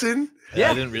McPherson?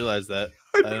 Yeah, I didn't realize that.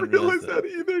 I didn't realize that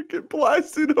either. Get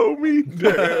blasted, homie.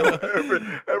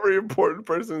 every important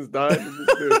person's died in this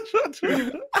bitch.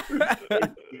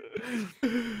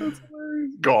 That's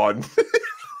hilarious. Gone.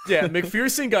 Yeah,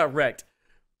 McPherson got wrecked.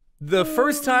 The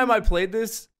first time I played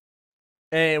this,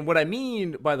 and what I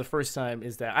mean by the first time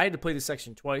is that I had to play this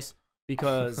section twice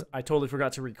because I totally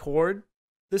forgot to record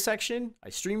the section.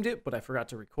 I streamed it, but I forgot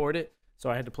to record it. So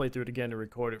I had to play through it again to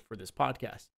record it for this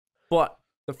podcast. But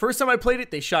the first time I played it,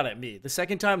 they shot at me. The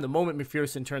second time, the moment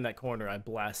McPherson turned that corner, I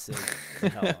blasted the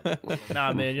hell out of him.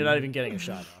 Nah, man, you're not even getting a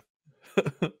shot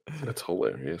off. That's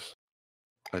hilarious.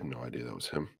 I had no idea that was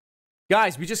him.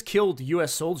 Guys, we just killed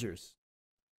U.S. soldiers.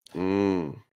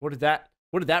 What did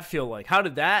that feel like? How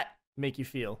did that make you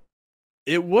feel?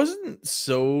 It wasn't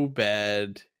so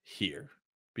bad here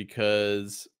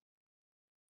because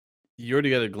you already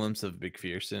got a glimpse of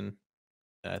McPherson.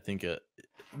 I think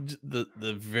the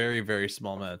very, very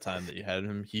small amount of time that you had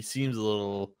him, he seems a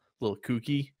little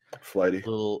kooky, flighty,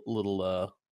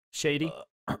 little shady.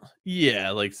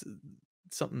 Yeah, like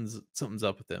something's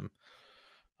up with him.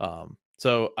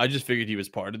 So I just figured he was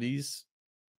part of these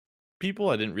people.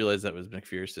 I didn't realize that was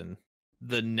McPherson.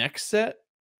 The next set,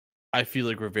 I feel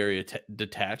like we're very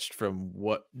detached from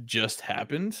what just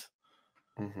happened.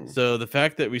 Mm-hmm. So the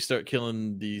fact that we start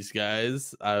killing these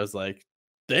guys, I was like,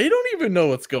 they don't even know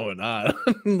what's going on.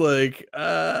 Like, it's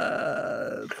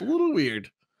a little weird.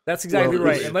 That's exactly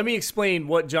right. And let me explain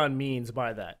what John means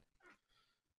by that.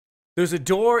 There's a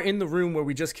door in the room where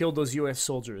we just killed those U.S.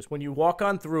 soldiers. When you walk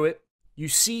on through it, you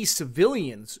see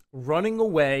civilians running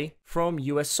away from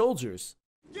U.S. soldiers.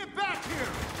 Get back here!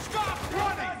 Stop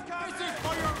running! This is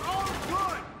for your own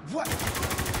good! What?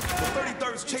 The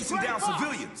 33rd's chasing down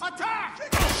civilians. Attack!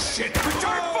 Shit!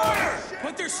 Return fire!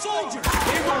 But they're soldiers!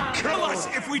 They won't kill us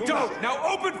if we don't! Now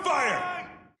open fire!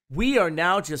 We are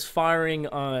now just firing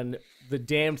on the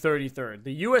damn 33rd.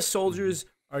 The U.S. soldiers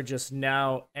are just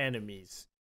now enemies.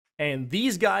 And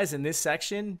these guys in this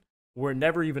section were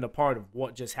never even a part of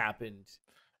what just happened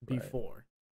before. Right.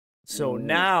 So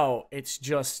now it's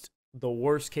just the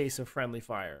worst case of friendly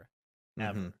fire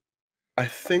ever. Mm-hmm. I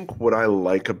think what I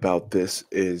like about this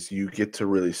is you get to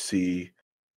really see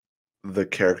the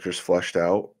characters fleshed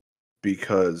out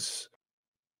because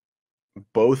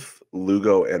both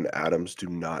Lugo and Adams do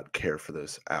not care for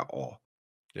this at all.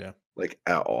 Yeah. Like,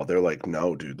 at all. They're like,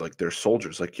 no, dude. Like, they're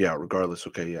soldiers. Like, yeah, regardless.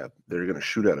 Okay, yeah, they're going to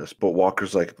shoot at us. But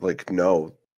Walker's like,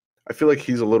 no. I feel like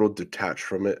he's a little detached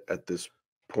from it at this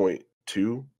point,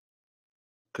 too.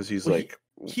 Because he's like...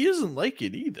 He doesn't like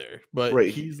it either. But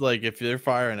right. He's like, if they're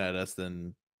firing at us,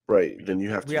 then... Right, then you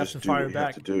have to just do what you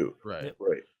have to do. Right.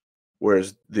 Right.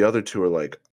 Whereas the other two are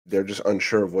like, they're just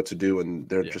unsure of what to do, and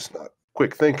they're just not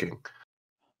quick thinking.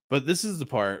 But this is the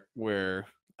part where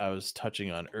I was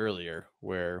touching on earlier,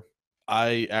 where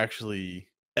I actually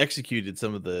executed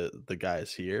some of the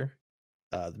guys here,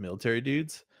 the military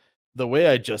dudes. The way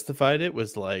I justified it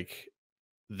was like,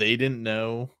 they didn't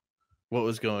know what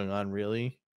was going on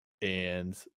really,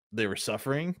 and they were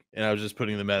suffering, and I was just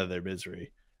putting them out of their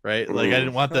misery. Right, like I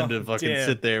didn't want them to fucking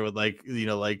sit there with like, you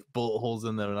know, like bullet holes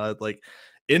in them, and I was like,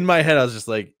 in my head I was just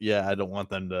like, yeah, I don't want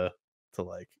them to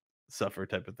like suffer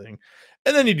type of thing.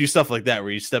 And then you do stuff like that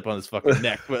where you step on his fucking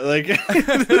neck, but like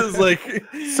it was like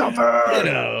suffer. You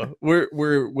know,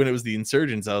 we're when it was the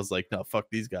insurgents, I was like, no, fuck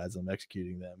these guys, I'm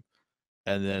executing them.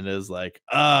 And then it was like,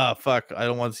 fuck, I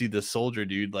don't want to see this soldier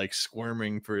dude like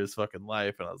squirming for his fucking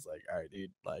life. And I was like, all right, dude,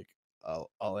 like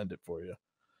I'll end it for you.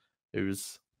 It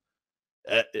was.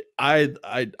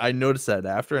 I noticed that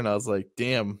after, and I was like,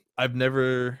 damn, I've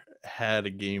never had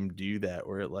a game do that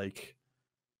where it like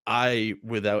I,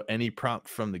 without any prompt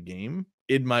from the game,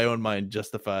 in my own mind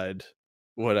justified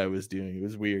what I was doing. It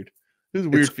was weird. It was a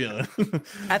weird feeling.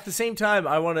 At the same time,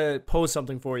 I want to pose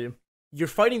something for you. You're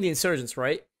fighting the insurgents,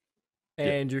 right?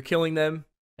 And you're killing them,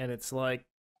 and it's like,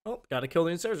 oh, gotta kill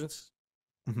the insurgents.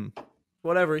 Mm-hmm.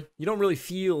 Whatever. You don't really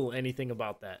feel anything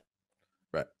about that.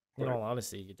 Right. In all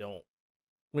honesty, you don't.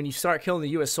 When you start killing the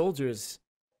U.S. soldiers,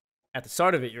 at the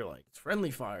start of it, you're like, it's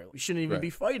friendly fire. We shouldn't even be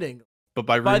fighting. But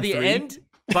by the end,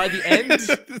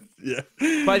 yeah.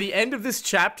 By the end of this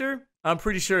chapter, I'm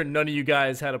pretty sure none of you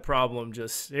guys had a problem.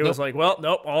 It was like, well,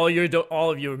 nope, all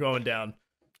of you are going down.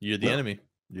 You're the enemy.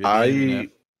 You're the enemy now.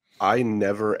 I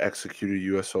never executed a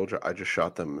U.S. soldier. I just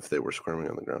shot them if they were squirming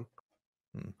on the ground.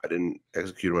 I didn't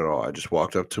execute them at all. I just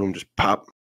walked up to them, just pop,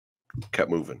 kept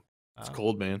moving. It's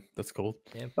cold, man. That's cold.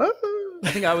 Yeah.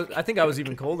 I think I was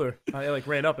even colder. I like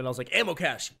ran up and I was like, ammo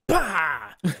cache.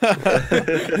 Bah!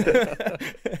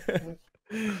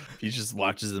 He just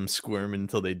watches them squirm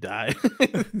until they die.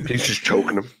 He's just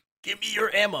choking them. Give me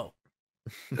your ammo.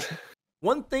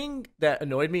 One thing that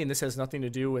annoyed me, and this has nothing to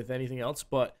do with anything else,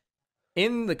 but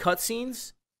in the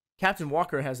cutscenes, Captain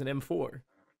Walker has an M4.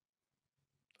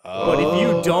 But if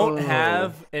you don't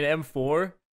have an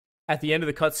M4, at the end of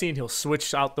the cutscene, he'll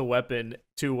switch out the weapon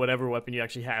to whatever weapon you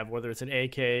actually have, whether it's an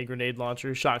AK, grenade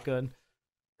launcher, shotgun.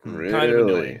 Really?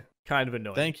 Kind of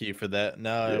annoying. Thank you for that.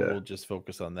 Now I will just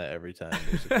focus on that every time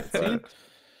there's a cutscene.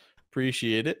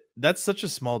 Appreciate it. That's such a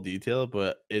small detail,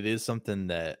 but it is something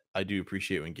that I do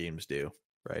appreciate when games do,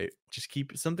 right? Just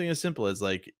keep something as simple as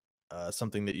like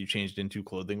something that you changed into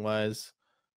clothing wise.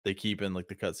 They keep in like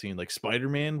the cutscene. Like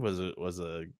Spider-Man was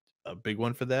a big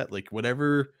one for that. Like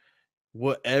whatever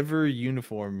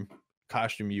uniform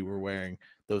costume you were wearing,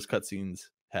 those cutscenes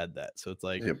had that. So it's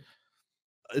like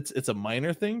it's a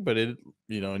minor thing, but it,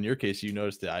 you know, in your case you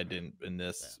noticed it. I didn't in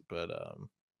this, but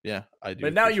yeah, I do.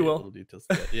 But now you will. Little details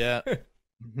to that. Yeah.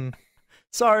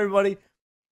 Sorry, everybody.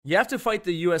 You have to fight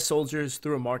the U.S. soldiers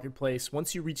through a marketplace.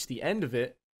 Once you reach the end of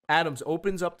it, Adams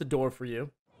opens up the door for you.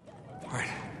 All right.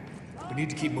 We need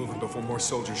to keep moving before more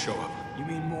soldiers show up. You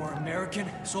mean more American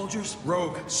soldiers?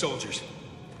 Rogue soldiers.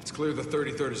 It's clear the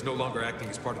 33rd is no longer acting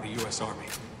as part of the U.S. Army.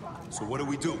 So what do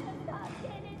we do?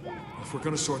 If we're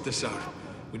gonna sort this out,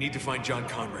 we need to find John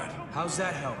Conrad. How's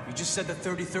that help? You just said the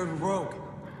 33rd were rogue.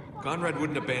 Conrad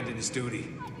wouldn't abandon his duty.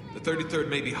 The 33rd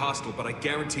may be hostile, but I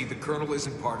guarantee the colonel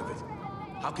isn't part of it.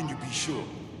 How can you be sure?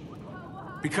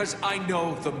 Because I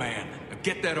know the man. Now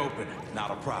get that open. Not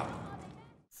a problem.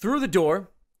 Through the door,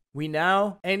 we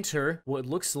now enter what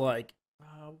looks like...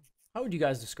 how would you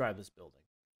guys describe this building?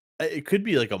 It could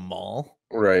be like a mall.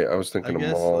 Right, I was thinking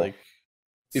a mall. Like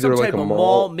either some type of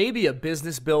mall, maybe a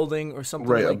business building or something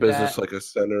like that. Right, a business, like a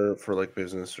center for like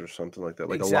business or something like that,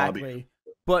 like a lobby.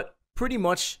 But pretty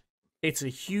much, it's a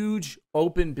huge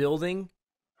open building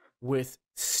with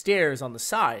stairs on the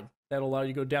side that allow you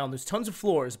to go down. There's tons of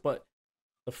floors, but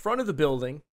the front of the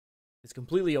building is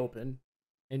completely open,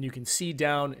 and you can see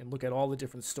down and look at all the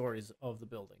different stories of the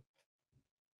building.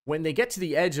 When they get to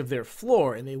the edge of their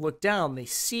floor and they look down, they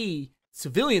see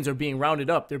civilians are being rounded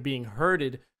up. They're being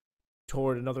herded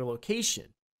toward another location.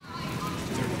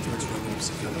 33rd's rounding up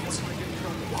civilians.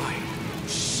 Why?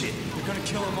 Shit, they're gonna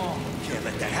kill them all. Can't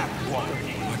let that happen, Walker.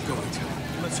 We're not going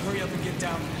to. Let's hurry up and get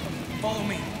down. Follow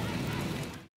me.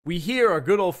 We hear our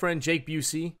good old friend Jake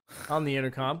Busey on the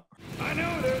intercom. I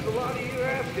know there's a lot of you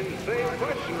asking the same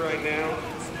question right now.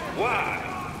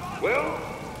 Why? Well,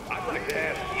 I'd like to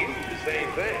ask you the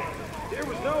same thing. There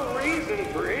was no reason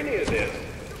for any of this.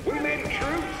 We made a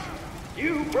truce.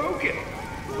 You broke it.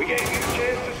 We gave you a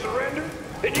chance to surrender,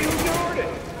 and you ignored it.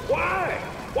 Why?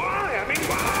 Why? I mean,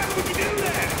 why would you do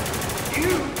that? You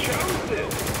chose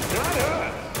this, not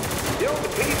us. The only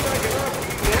piece I can offer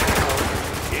you now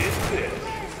is this.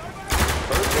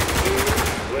 Perfect to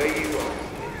lay you off.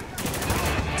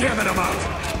 Damn it, I'm out.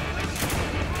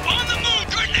 On the move,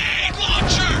 grenade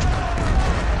launcher!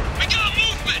 We got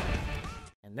movement!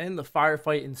 And then the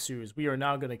firefight ensues. We are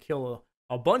now going to kill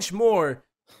a bunch more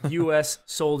U.S.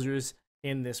 soldiers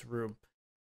in this room.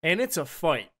 And it's a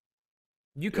fight.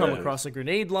 You come across a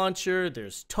grenade launcher,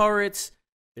 there's turrets,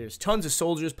 there's tons of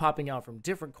soldiers popping out from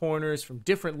different corners, from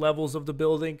different levels of the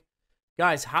building.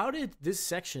 Guys, how did this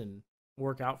section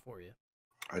work out for you?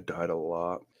 I died a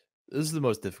lot. This is the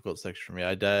most difficult section for me.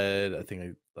 I died, I think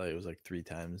it was like 3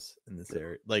 times in this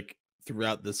area. Like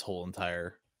throughout this whole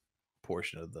entire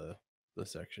portion of the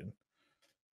section.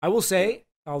 I will say,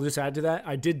 I'll just add to that,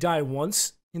 I did die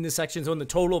once in this section. So in the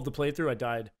total of the playthrough, I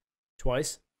died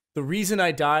twice. The reason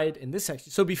I died in this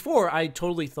section, so before I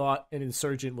totally thought an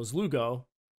insurgent was Lugo.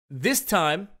 This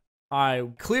time, I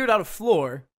cleared out a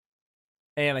floor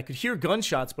and I could hear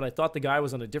gunshots, but I thought the guy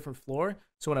was on a different floor.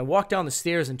 So when I walked down the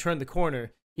stairs and turned the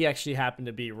corner, he actually happened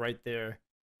to be right there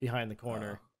behind the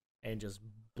corner and just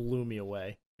blew me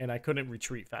away. And I couldn't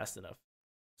retreat fast enough.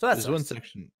 So that's one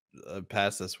section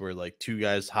past this where like 2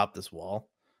 guys hopped this wall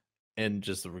and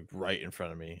just right in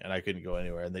front of me, and I couldn't go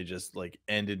anywhere, and they just like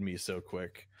ended me so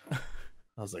quick.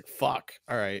 I I was like, fuck.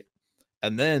 All right.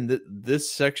 And then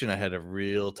this section, I had a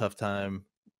real tough time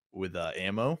with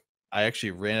ammo. I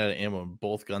actually ran out of ammo in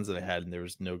both guns that I had, and there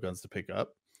was no guns to pick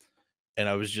up. And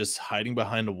I was just hiding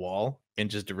behind a wall and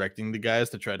just directing the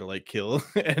guys to try to like kill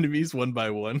enemies one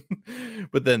by one.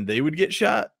 But then they would get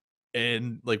shot,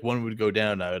 and like one would go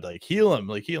down. I would like heal him,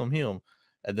 heal him.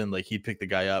 And then like he'd pick the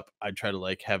guy up. I'd try to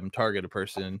like have him target a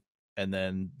person, and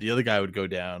then the other guy would go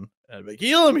down. And I'd be like,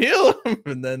 heal him.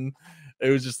 And then it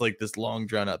was just like this long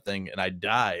drawn out thing, and I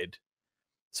died.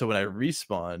 So when I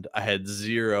respawned, I had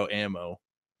 0 ammo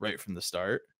right from the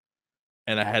start,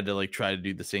 and I had to like try to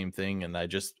do the same thing, and I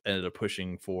just ended up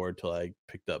pushing forward till I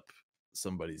picked up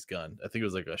somebody's gun. I think it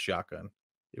was like a shotgun.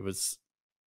 It was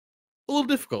a little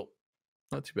difficult.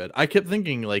 Not too bad. I kept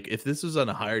thinking like if this was on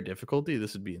a higher difficulty,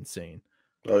 this would be insane.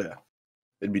 Oh yeah,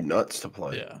 it'd be nuts to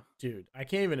play. Yeah, dude, I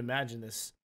can't even imagine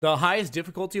this. The highest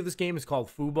difficulty of this game is called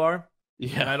Fubar.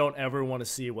 Yeah, and I don't ever want to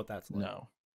see what that's like. No.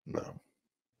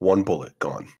 One bullet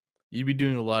gone. You'd be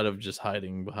doing a lot of just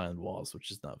hiding behind walls,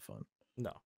 which is not fun.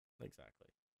 No, exactly.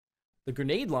 The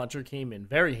grenade launcher came in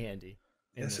very handy.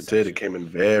 Yes, it did. It came in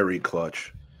very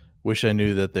clutch. Wish I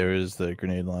knew that there is the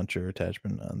grenade launcher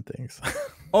attachment on things.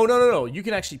 Oh, no. You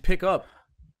can actually pick up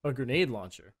a grenade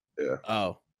launcher. Yeah.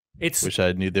 Oh. It's Wish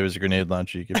I knew there was a grenade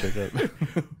launcher you could pick up.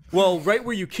 Well, right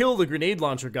where you kill the grenade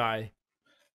launcher guy,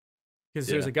 because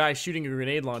there's a guy shooting a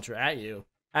grenade launcher at you.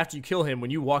 After you kill him,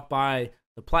 when you walk by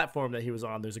the platform that he was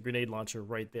on, there's a grenade launcher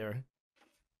right there.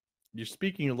 You're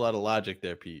speaking a lot of logic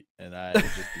there, Pete, and I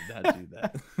just did not do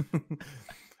that.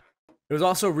 It was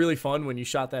also really fun when you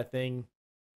shot that thing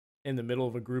in the middle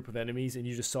of a group of enemies and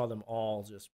you just saw them all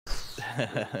just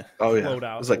oh yeah, float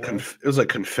out. It was like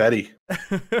confetti.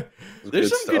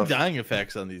 There's some good dying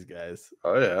effects on these guys.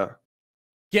 Oh yeah.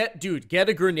 Get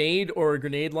a grenade or a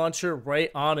grenade launcher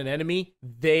right on an enemy,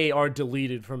 they are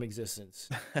deleted from existence.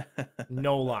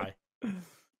 No lie.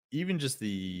 Even just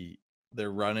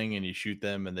they're running and you shoot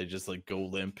them and they just like go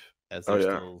limp as they're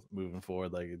still moving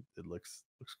forward. Like it looks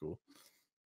cool.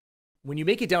 When you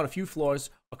make it down a few floors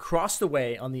across the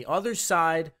way on the other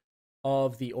side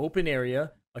of the open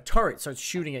area, a turret starts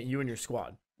shooting at you and your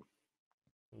squad.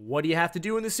 What do you have to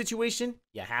do in this situation?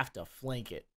 You have to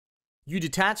flank it. You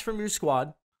detach from your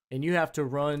squad and you have to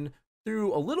run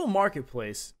through a little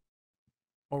marketplace.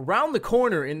 Around the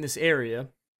corner in this area,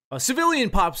 a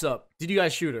civilian pops up. Did you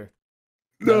guys shoot her?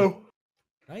 No.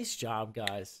 Nice job,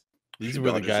 guys. These are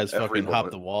where the guys fucking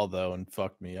hopped the wall, though, and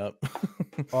fucked me up.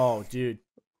 Oh, dude.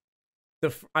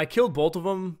 I killed both of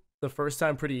them the first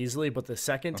time pretty easily, but the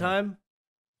second time,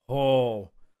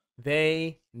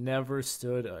 they never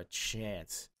stood a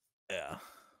chance. Yeah.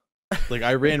 Like,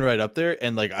 I ran right up there,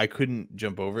 and, like, I couldn't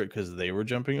jump over it because they were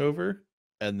jumping over,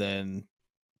 and then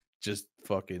just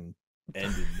fucking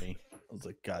ended me. I was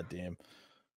like, God damn.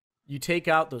 You take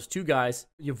out those 2 guys,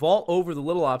 you vault over the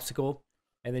little obstacle,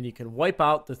 and then you can wipe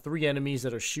out the 3 enemies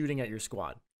that are shooting at your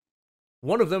squad.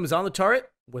 One of them is on the turret.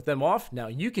 With them off, now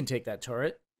you can take that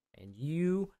turret, and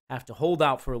you have to hold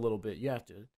out for a little bit. You have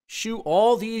to shoot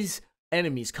all these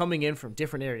enemies coming in from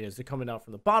different areas. They're coming out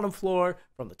from the bottom floor,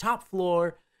 from the top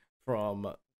floor,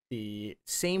 from the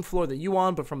same floor that you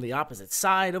on, but from the opposite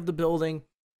side of the building.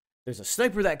 There's a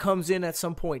sniper that comes in at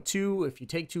some point, too, if you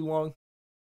take too long.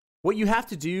 What you have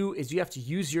to do is you have to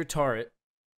use your turret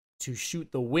to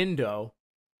shoot the window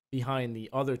behind the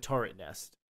other turret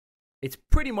nest. It's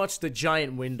pretty much the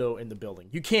giant window in the building.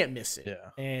 You can't miss it. Yeah.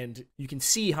 And you can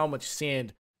see how much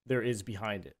sand there is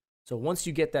behind it. So once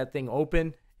you get that thing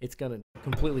open, it's going to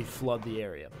completely flood the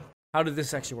area. How did this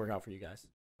section work out for you guys?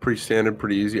 Pretty standard,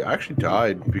 pretty easy. I actually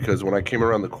died because when I came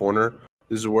around the corner,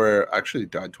 this is where I actually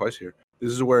died twice here.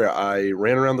 This is where I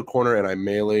ran around the corner and I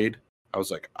meleeed. I was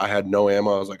like, I had no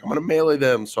ammo. I was like, I'm going to melee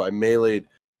them. So I meleeed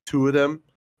 2 of them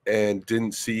and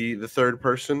didn't see the third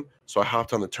person. So I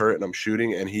hopped on the turret and I'm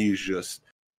shooting, and he's just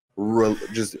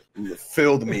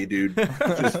filled me, dude.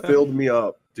 Just filled me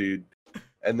up, dude.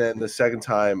 And then the second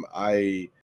time, I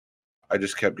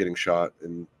just kept getting shot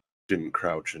and didn't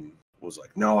crouch and was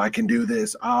like, no, I can do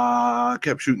this.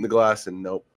 Kept shooting the glass, and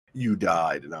nope, you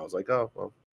died. And I was like, oh,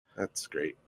 well, that's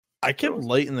great. I kept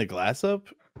lighting the glass up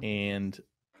and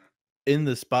in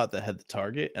the spot that had the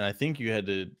target, and I think you had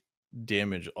to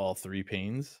damage all 3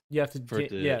 panes. You have to,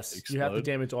 yes, you have to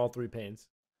damage all 3 panes.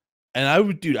 And I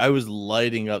was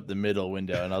lighting up the middle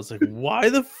window, and I was like, why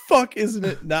the fuck isn't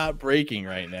it not breaking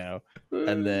right now?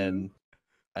 And then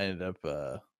I ended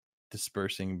up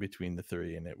dispersing between the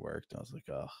 3, and it worked. I was like,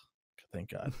 oh,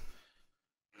 thank God.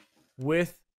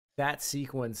 With that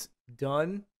sequence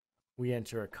done, we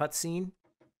enter a cutscene.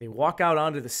 They walk out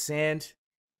onto the sand.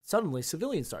 Suddenly,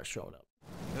 civilians start showing up.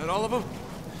 That all of them?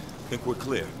 Think we're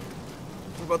clear.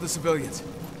 What about the civilians?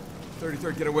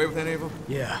 33rd get away with any of them?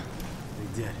 Yeah,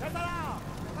 they did.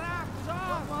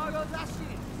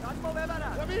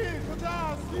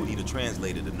 Don't need a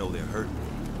translator to know they're hurt.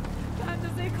 What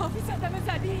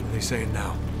are they saying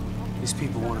now? These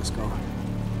people want us gone.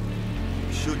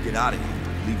 We should get out of here.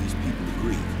 Leave these people to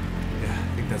grieve. Yeah,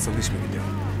 I think that's the least we can do.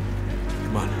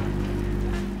 Come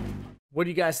on. What do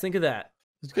you guys think of that?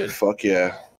 It's good. Fuck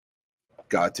yeah.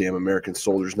 Goddamn American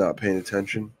soldiers not paying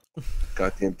attention.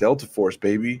 Goddamn Delta Force,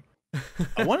 baby.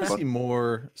 I want to see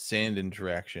more sand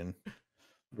interaction.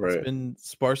 Right. It's been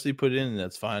sparsely put in, and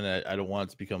that's fine. I don't want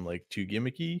it to become like too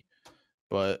gimmicky,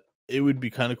 but it would be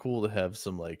kind of cool to have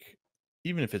some, like,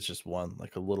 even if it's just one,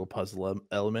 like a little puzzle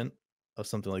element of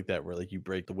something like that, where like you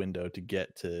break the window to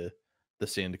get to the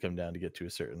sand to come down to get to a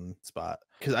certain spot.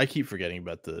 Because I keep forgetting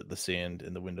about the sand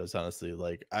in the windows. Honestly,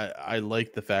 like I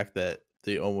like the fact that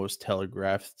they almost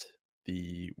telegraphed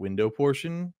the window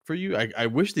portion for you. I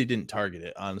wish they didn't target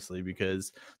it, honestly,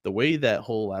 because the way that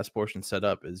whole last portion set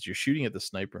up is you're shooting at the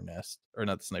sniper nest, or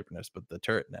not the sniper nest, but the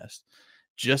turret nest.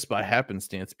 Just by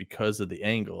happenstance, because of the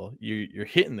angle, you're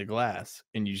hitting the glass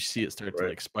and you see it start to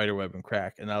like spiderweb and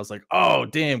crack. And I was like, oh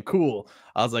damn, cool.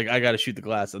 I was like, I gotta shoot the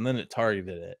glass, and then it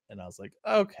targeted it, and I was like,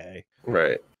 okay,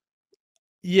 right.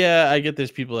 Yeah, I get there's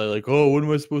people that are like, oh, what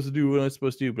am I supposed to do? What am I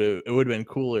supposed to do? But it would have been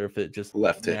cooler if it just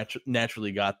left it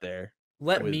naturally got there.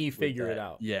 Let me figure it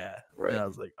out. Yeah. Right. And I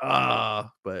was like,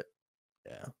 but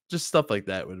yeah, just stuff like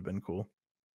that would have been cool.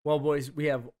 Well, boys, we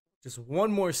have just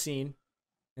one more scene,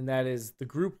 and that is the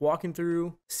group walking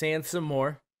through sand some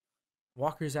more.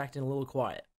 Walker's acting a little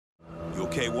quiet. You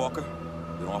okay, Walker?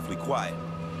 Been awfully quiet.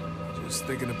 Just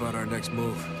thinking about our next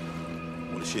move.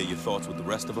 Want to share your thoughts with the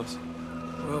rest of us?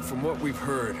 Well, from what we've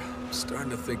heard, I'm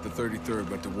starting to think the 33rd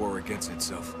went to war against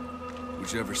itself.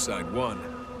 Whichever side won,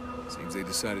 seems they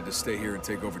decided to stay here and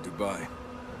take over Dubai.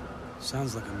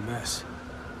 Sounds like a mess.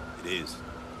 It is.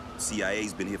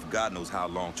 CIA's been here for God knows how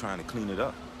long trying to clean it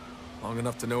up. Long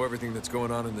enough to know everything that's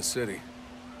going on in the city.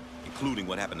 Including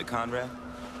what happened to Conrad?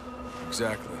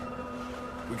 Exactly.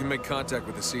 We can make contact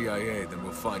with the CIA, then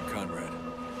we'll find Conrad.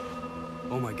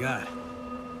 Oh my God.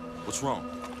 What's wrong?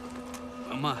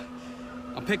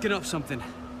 I'm picking up something.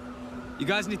 You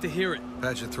guys need to hear it.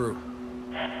 Patch it through.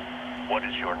 What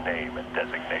is your name and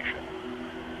designation?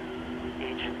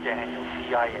 Agent Daniel,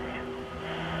 CIA.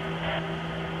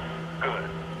 Good.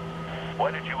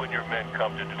 Why did you and your men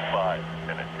come to Dubai,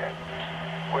 Lieutenant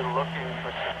Daniels? We're looking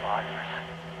for survivors.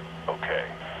 Okay.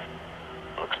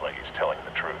 Looks like he's telling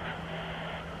the truth.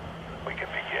 We can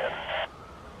begin.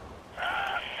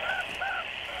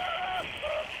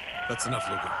 That's enough,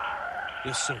 Lugo.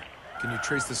 Yes, sir. Can you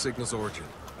trace the signal's origin?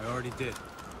 I already did.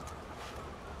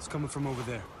 It's coming from over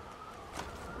there.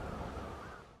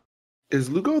 Is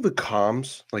Lugo the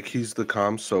comms? Like, he's the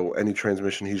comms, so any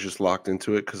transmission, he's just locked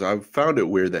into it? Because I found it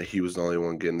weird that he was the only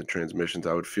one getting the transmissions.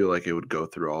 I would feel like it would go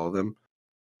through all of them.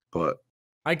 But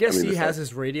I guess he has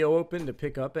his radio open to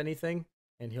pick up anything,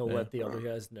 and he'll let the other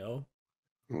guys know.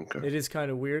 Okay. It is kind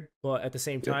of weird, but at the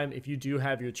same time, if you do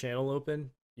have your channel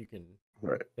open, you can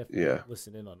definitely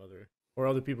listen in on other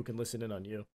people can listen in on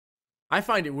you. I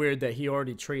find it weird that he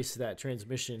already traced that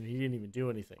transmission. He didn't even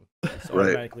do anything. He just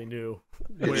automatically knew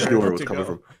where it was coming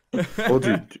from. Well,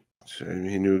 dude,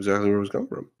 he knew exactly where it was coming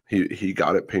from. He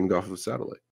got it pinged off of the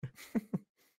satellite.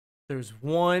 There's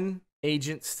one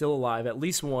agent still alive, at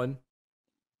least one,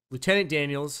 Lieutenant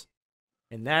Daniels,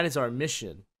 and that is our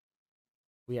mission.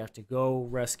 We have to go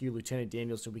rescue Lieutenant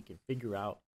Daniels so we can figure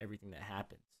out everything that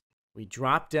happens. We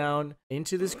drop down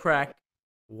into this crack,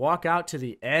 walk out to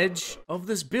the edge of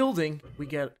this building. We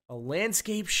get a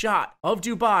landscape shot of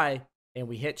Dubai, and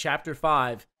we hit Chapter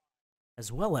 5,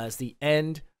 as well as the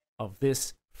end of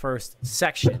this first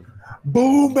section.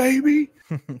 Boom, baby!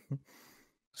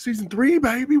 Season 3,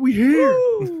 baby, we here!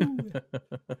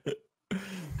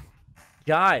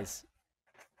 Guys,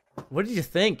 what did you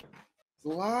think? A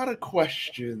lot of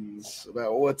questions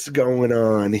about what's going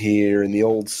on here in the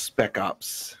old Spec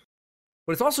Ops.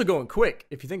 But it's also going quick,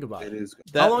 if you think about it. It is.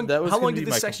 How long did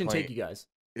this section take you guys?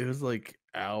 It was like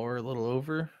hour, a little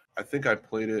over. I think I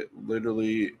played it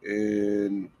literally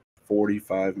in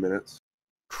 45 minutes.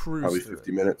 Probably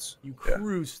 50 minutes. You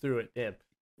cruise through it, Dip.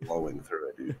 Blowing through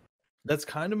it, dude. That's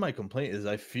kind of my complaint, is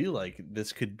I feel like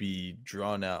this could be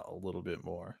drawn out a little bit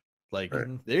more. Like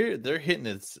they're hitting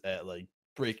it at like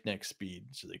breakneck speed.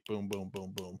 It's like boom, boom,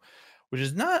 boom, boom. Which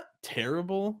is not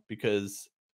terrible because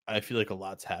I feel like a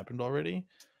lot's happened already.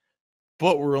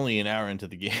 But we're only an hour into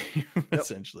the game,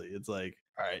 essentially. It's like,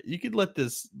 all right, you could let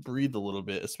this breathe a little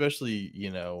bit, especially,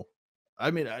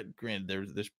 I mean, granted,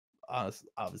 there's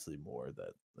obviously more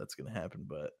that's going to happen,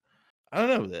 but I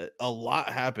don't know, that a lot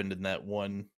happened in that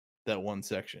one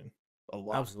section. A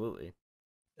lot. Absolutely.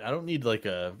 I don't need like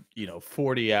a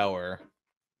 40-hour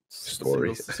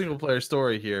Story. single player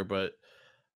story here, but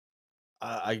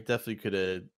I definitely could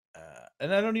have.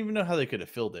 And I don't even know how they could have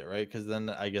filled it, right? Because then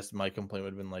I guess my complaint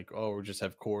would have been like, oh, we just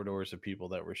have corridors of people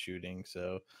that we're shooting.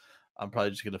 So I'm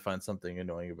probably just going to find something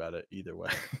annoying about it either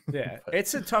way. Yeah, But,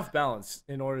 it's a tough balance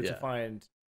in order to Yeah. find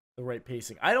the right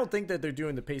pacing. I don't think that they're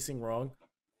doing the pacing wrong,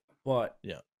 but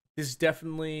yeah. this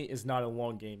definitely is not a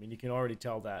long game, and you can already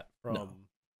tell that from No.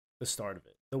 the start of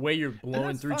it. The way you're blowing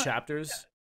that's through fine. chapters,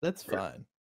 That's fine.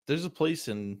 There's a place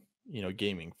in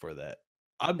gaming for that.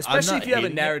 I'm especially not if you have a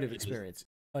hating it, narrative it just- experience,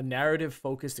 a narrative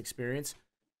focused experience,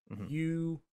 Mhm.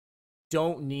 you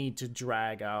don't need to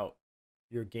drag out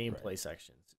your gameplay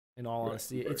sections. In all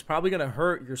honesty, it's probably going to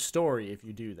hurt your story if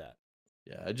you do that.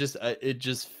 Yeah, it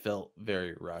just felt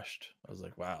very rushed. I was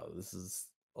like, wow, this is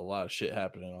a lot of shit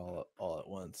happening all at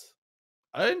once.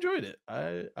 I enjoyed it.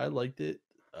 I liked it.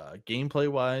 Gameplay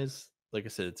wise, like I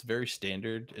said, it's very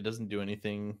standard. It doesn't do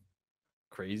anything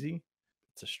crazy.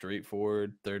 It's a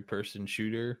straightforward third person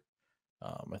shooter.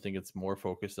 I think it's more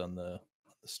focused on the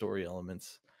story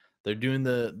elements. They're doing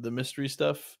the mystery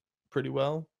stuff pretty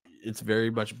well. It's very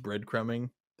much breadcrumbing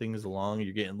things along.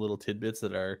 You're getting little tidbits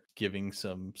that are giving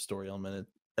some story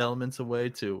elements away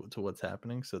to what's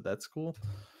happening. So that's cool.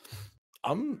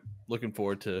 I'm looking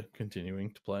forward to continuing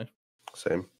to play.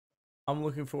 Same. I'm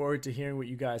looking forward to hearing what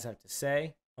you guys have to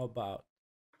say about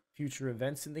future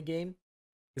events in the game.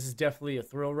 This is definitely a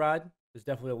thrill ride. There's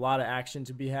definitely a lot of action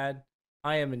to be had.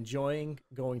 I am enjoying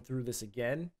going through this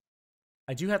again.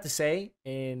 I do have to say,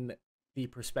 in the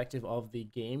perspective of the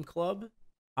game club,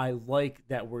 I like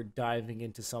that we're diving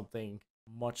into something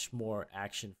much more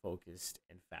action focused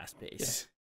and fast paced.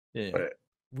 Yeah. Right.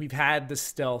 We've had the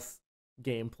stealth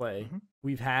gameplay. Mhm.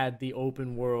 We've had the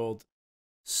open world,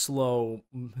 slow,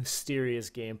 mysterious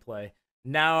gameplay.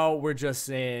 Now we're just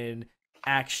in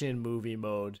action movie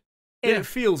mode. And Yeah. it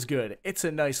feels good. It's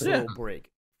a nice Yeah. little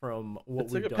break from what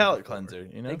It's we've like a done palate before.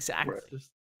 cleanser, Exactly.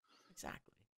 Just-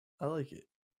 Exactly. I like it.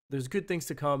 There's good things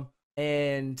to come.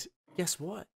 And guess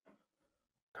what?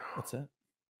 What's that?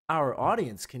 Our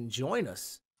audience can join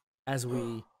us as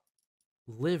we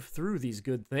live through these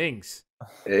good things.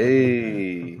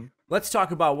 Hey. Let's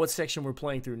talk about what section we're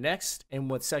playing through next and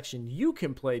what section you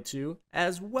can play to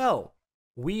as well.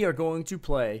 We are going to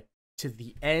play to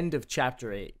the end of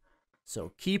Chapter 8.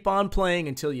 So keep on playing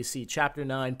until you see Chapter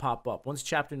 9 pop up. Once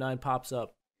Chapter 9 pops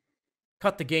up,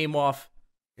 cut the game off.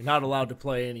 You're not allowed to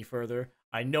play any further.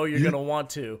 I know you're going to want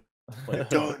to, but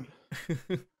don't.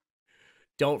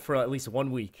 Don't for at least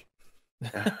 1 week.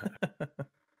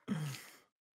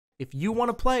 If you want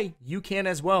to play, you can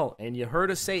as well. And you heard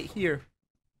us say it here.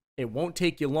 It won't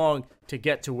take you long to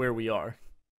get to where we are.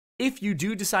 If you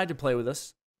do decide to play with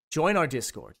us, join our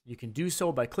Discord. You can do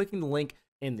so by clicking the link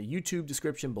in the YouTube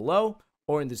description below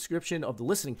or in the description of the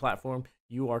listening platform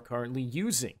you are currently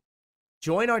using.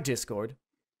 Join our Discord.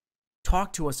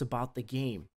 Talk to us about the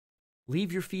game.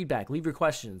 Leave your feedback. Leave your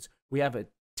questions. We have a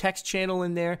text channel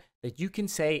in there that you can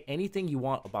say anything you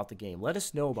want about the game. Let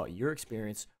us know about your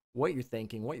experience, what you're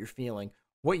thinking, what you're feeling,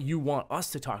 what you want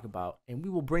us to talk about, and we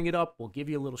will bring it up. We'll give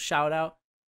you a little shout out.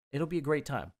 It'll be a great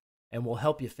time, and we'll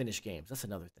help you finish games. That's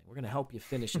another thing. We're going to help you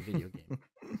finish a video game.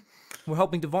 We're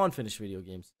helping Devon finish video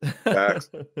games. Facts.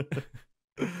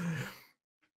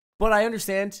 But I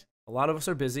understand a lot of us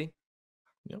are busy.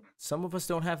 Yep. Some of us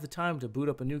don't have the time to boot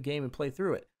up a new game and play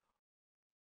through it.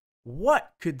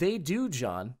 What could they do,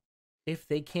 John, if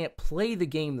they can't play the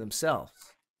game themselves?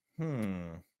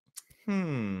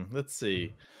 Let's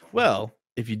see. Well,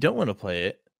 if you don't want to play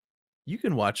it, you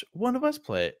can watch one of us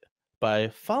play it by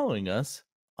following us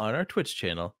on our Twitch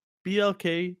channel,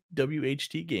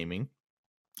 BLKWHT Gaming.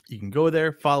 You can go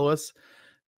there, follow us.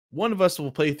 One of us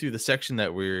will play through the section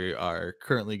that we are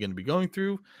currently going to be going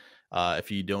through. If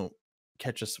you don't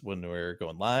catch us when we're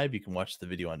going live, you can watch the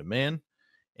video on demand,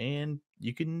 and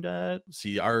you can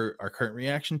see our current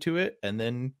reaction to it, and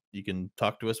then you can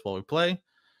talk to us while we play.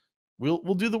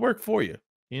 We'll do the work for you.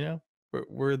 You know,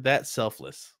 we're that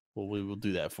selfless. Well, we will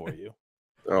do that for you.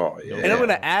 Oh yeah. And I'm going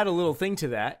to add a little thing to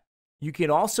that. You can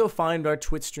also find our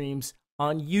Twitch streams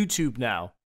on YouTube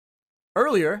now.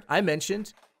 Earlier, I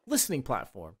mentioned listening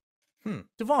platform.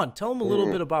 Devon, tell them a little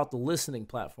bit about the listening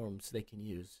platforms they can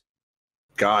use.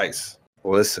 Guys,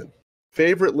 listen.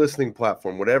 Favorite listening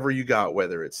platform, whatever you got,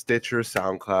 whether it's Stitcher,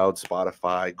 SoundCloud,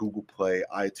 Spotify, Google Play,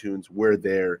 iTunes, we're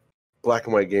there. Black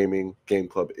and White Gaming Game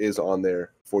Club is on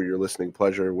there for your listening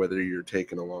pleasure, whether you're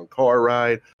taking a long car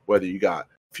ride, whether you got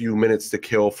a few minutes to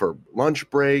kill for lunch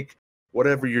break,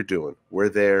 whatever you're doing, we're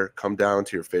there. Come down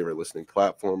to your favorite listening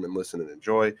platform and listen and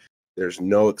enjoy. There's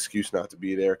no excuse not to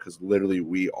be there because literally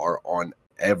we are on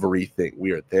everything.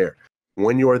 We are there.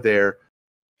 When you are there,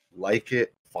 like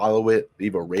it, follow it,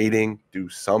 leave a rating, do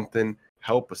something,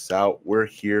 help us out. We're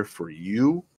here for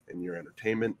you and your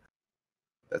entertainment.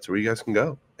 That's where you guys can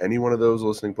go. Any one of those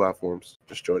listening platforms,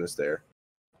 just join us there.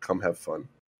 Come have fun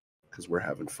because we're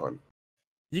having fun.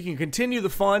 You can continue the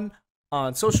fun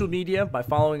on social media by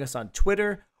following us on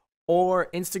Twitter or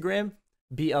Instagram,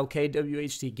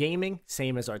 BLKWHT Gaming,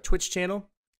 same as our Twitch channel.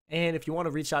 And if you want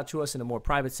to reach out to us in a more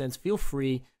private sense, feel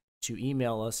free to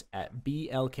email us at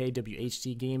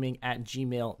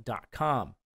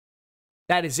blkwhtgaming@gmail.com.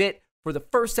 That is it for the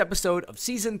first episode of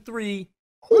Season 3.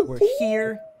 We're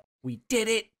here. We did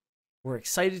it. We're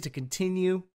excited to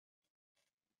continue.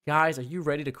 Guys, are you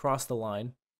ready to cross the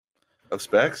line? Of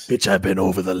Specs? Bitch, I've been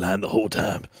over the line the whole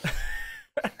time.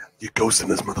 You're ghosting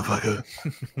this motherfucker.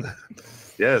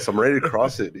 Yes, I'm ready to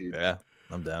cross it, dude. Yeah,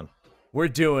 I'm down. We're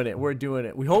doing it. We're doing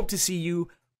it. We hope to see you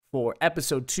for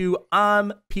episode 2.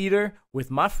 I'm Peter with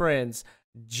my friends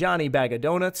Johnny Bag of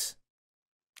Donuts.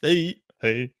 Hey.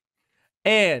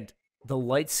 And the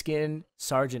light-skinned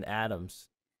Sergeant Adams.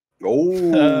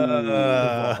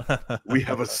 Oh, we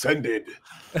have ascended.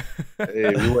 Hey,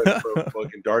 we went from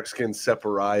fucking dark-skinned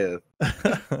Sephiriah,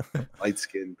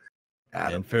 light-skinned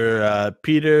Adam. And for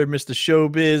Peter, Mr.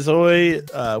 Showbiz,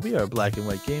 we are Black and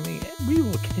White Gaming, and we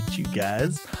will catch you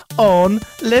guys on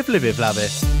Live Live It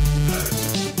Flavor.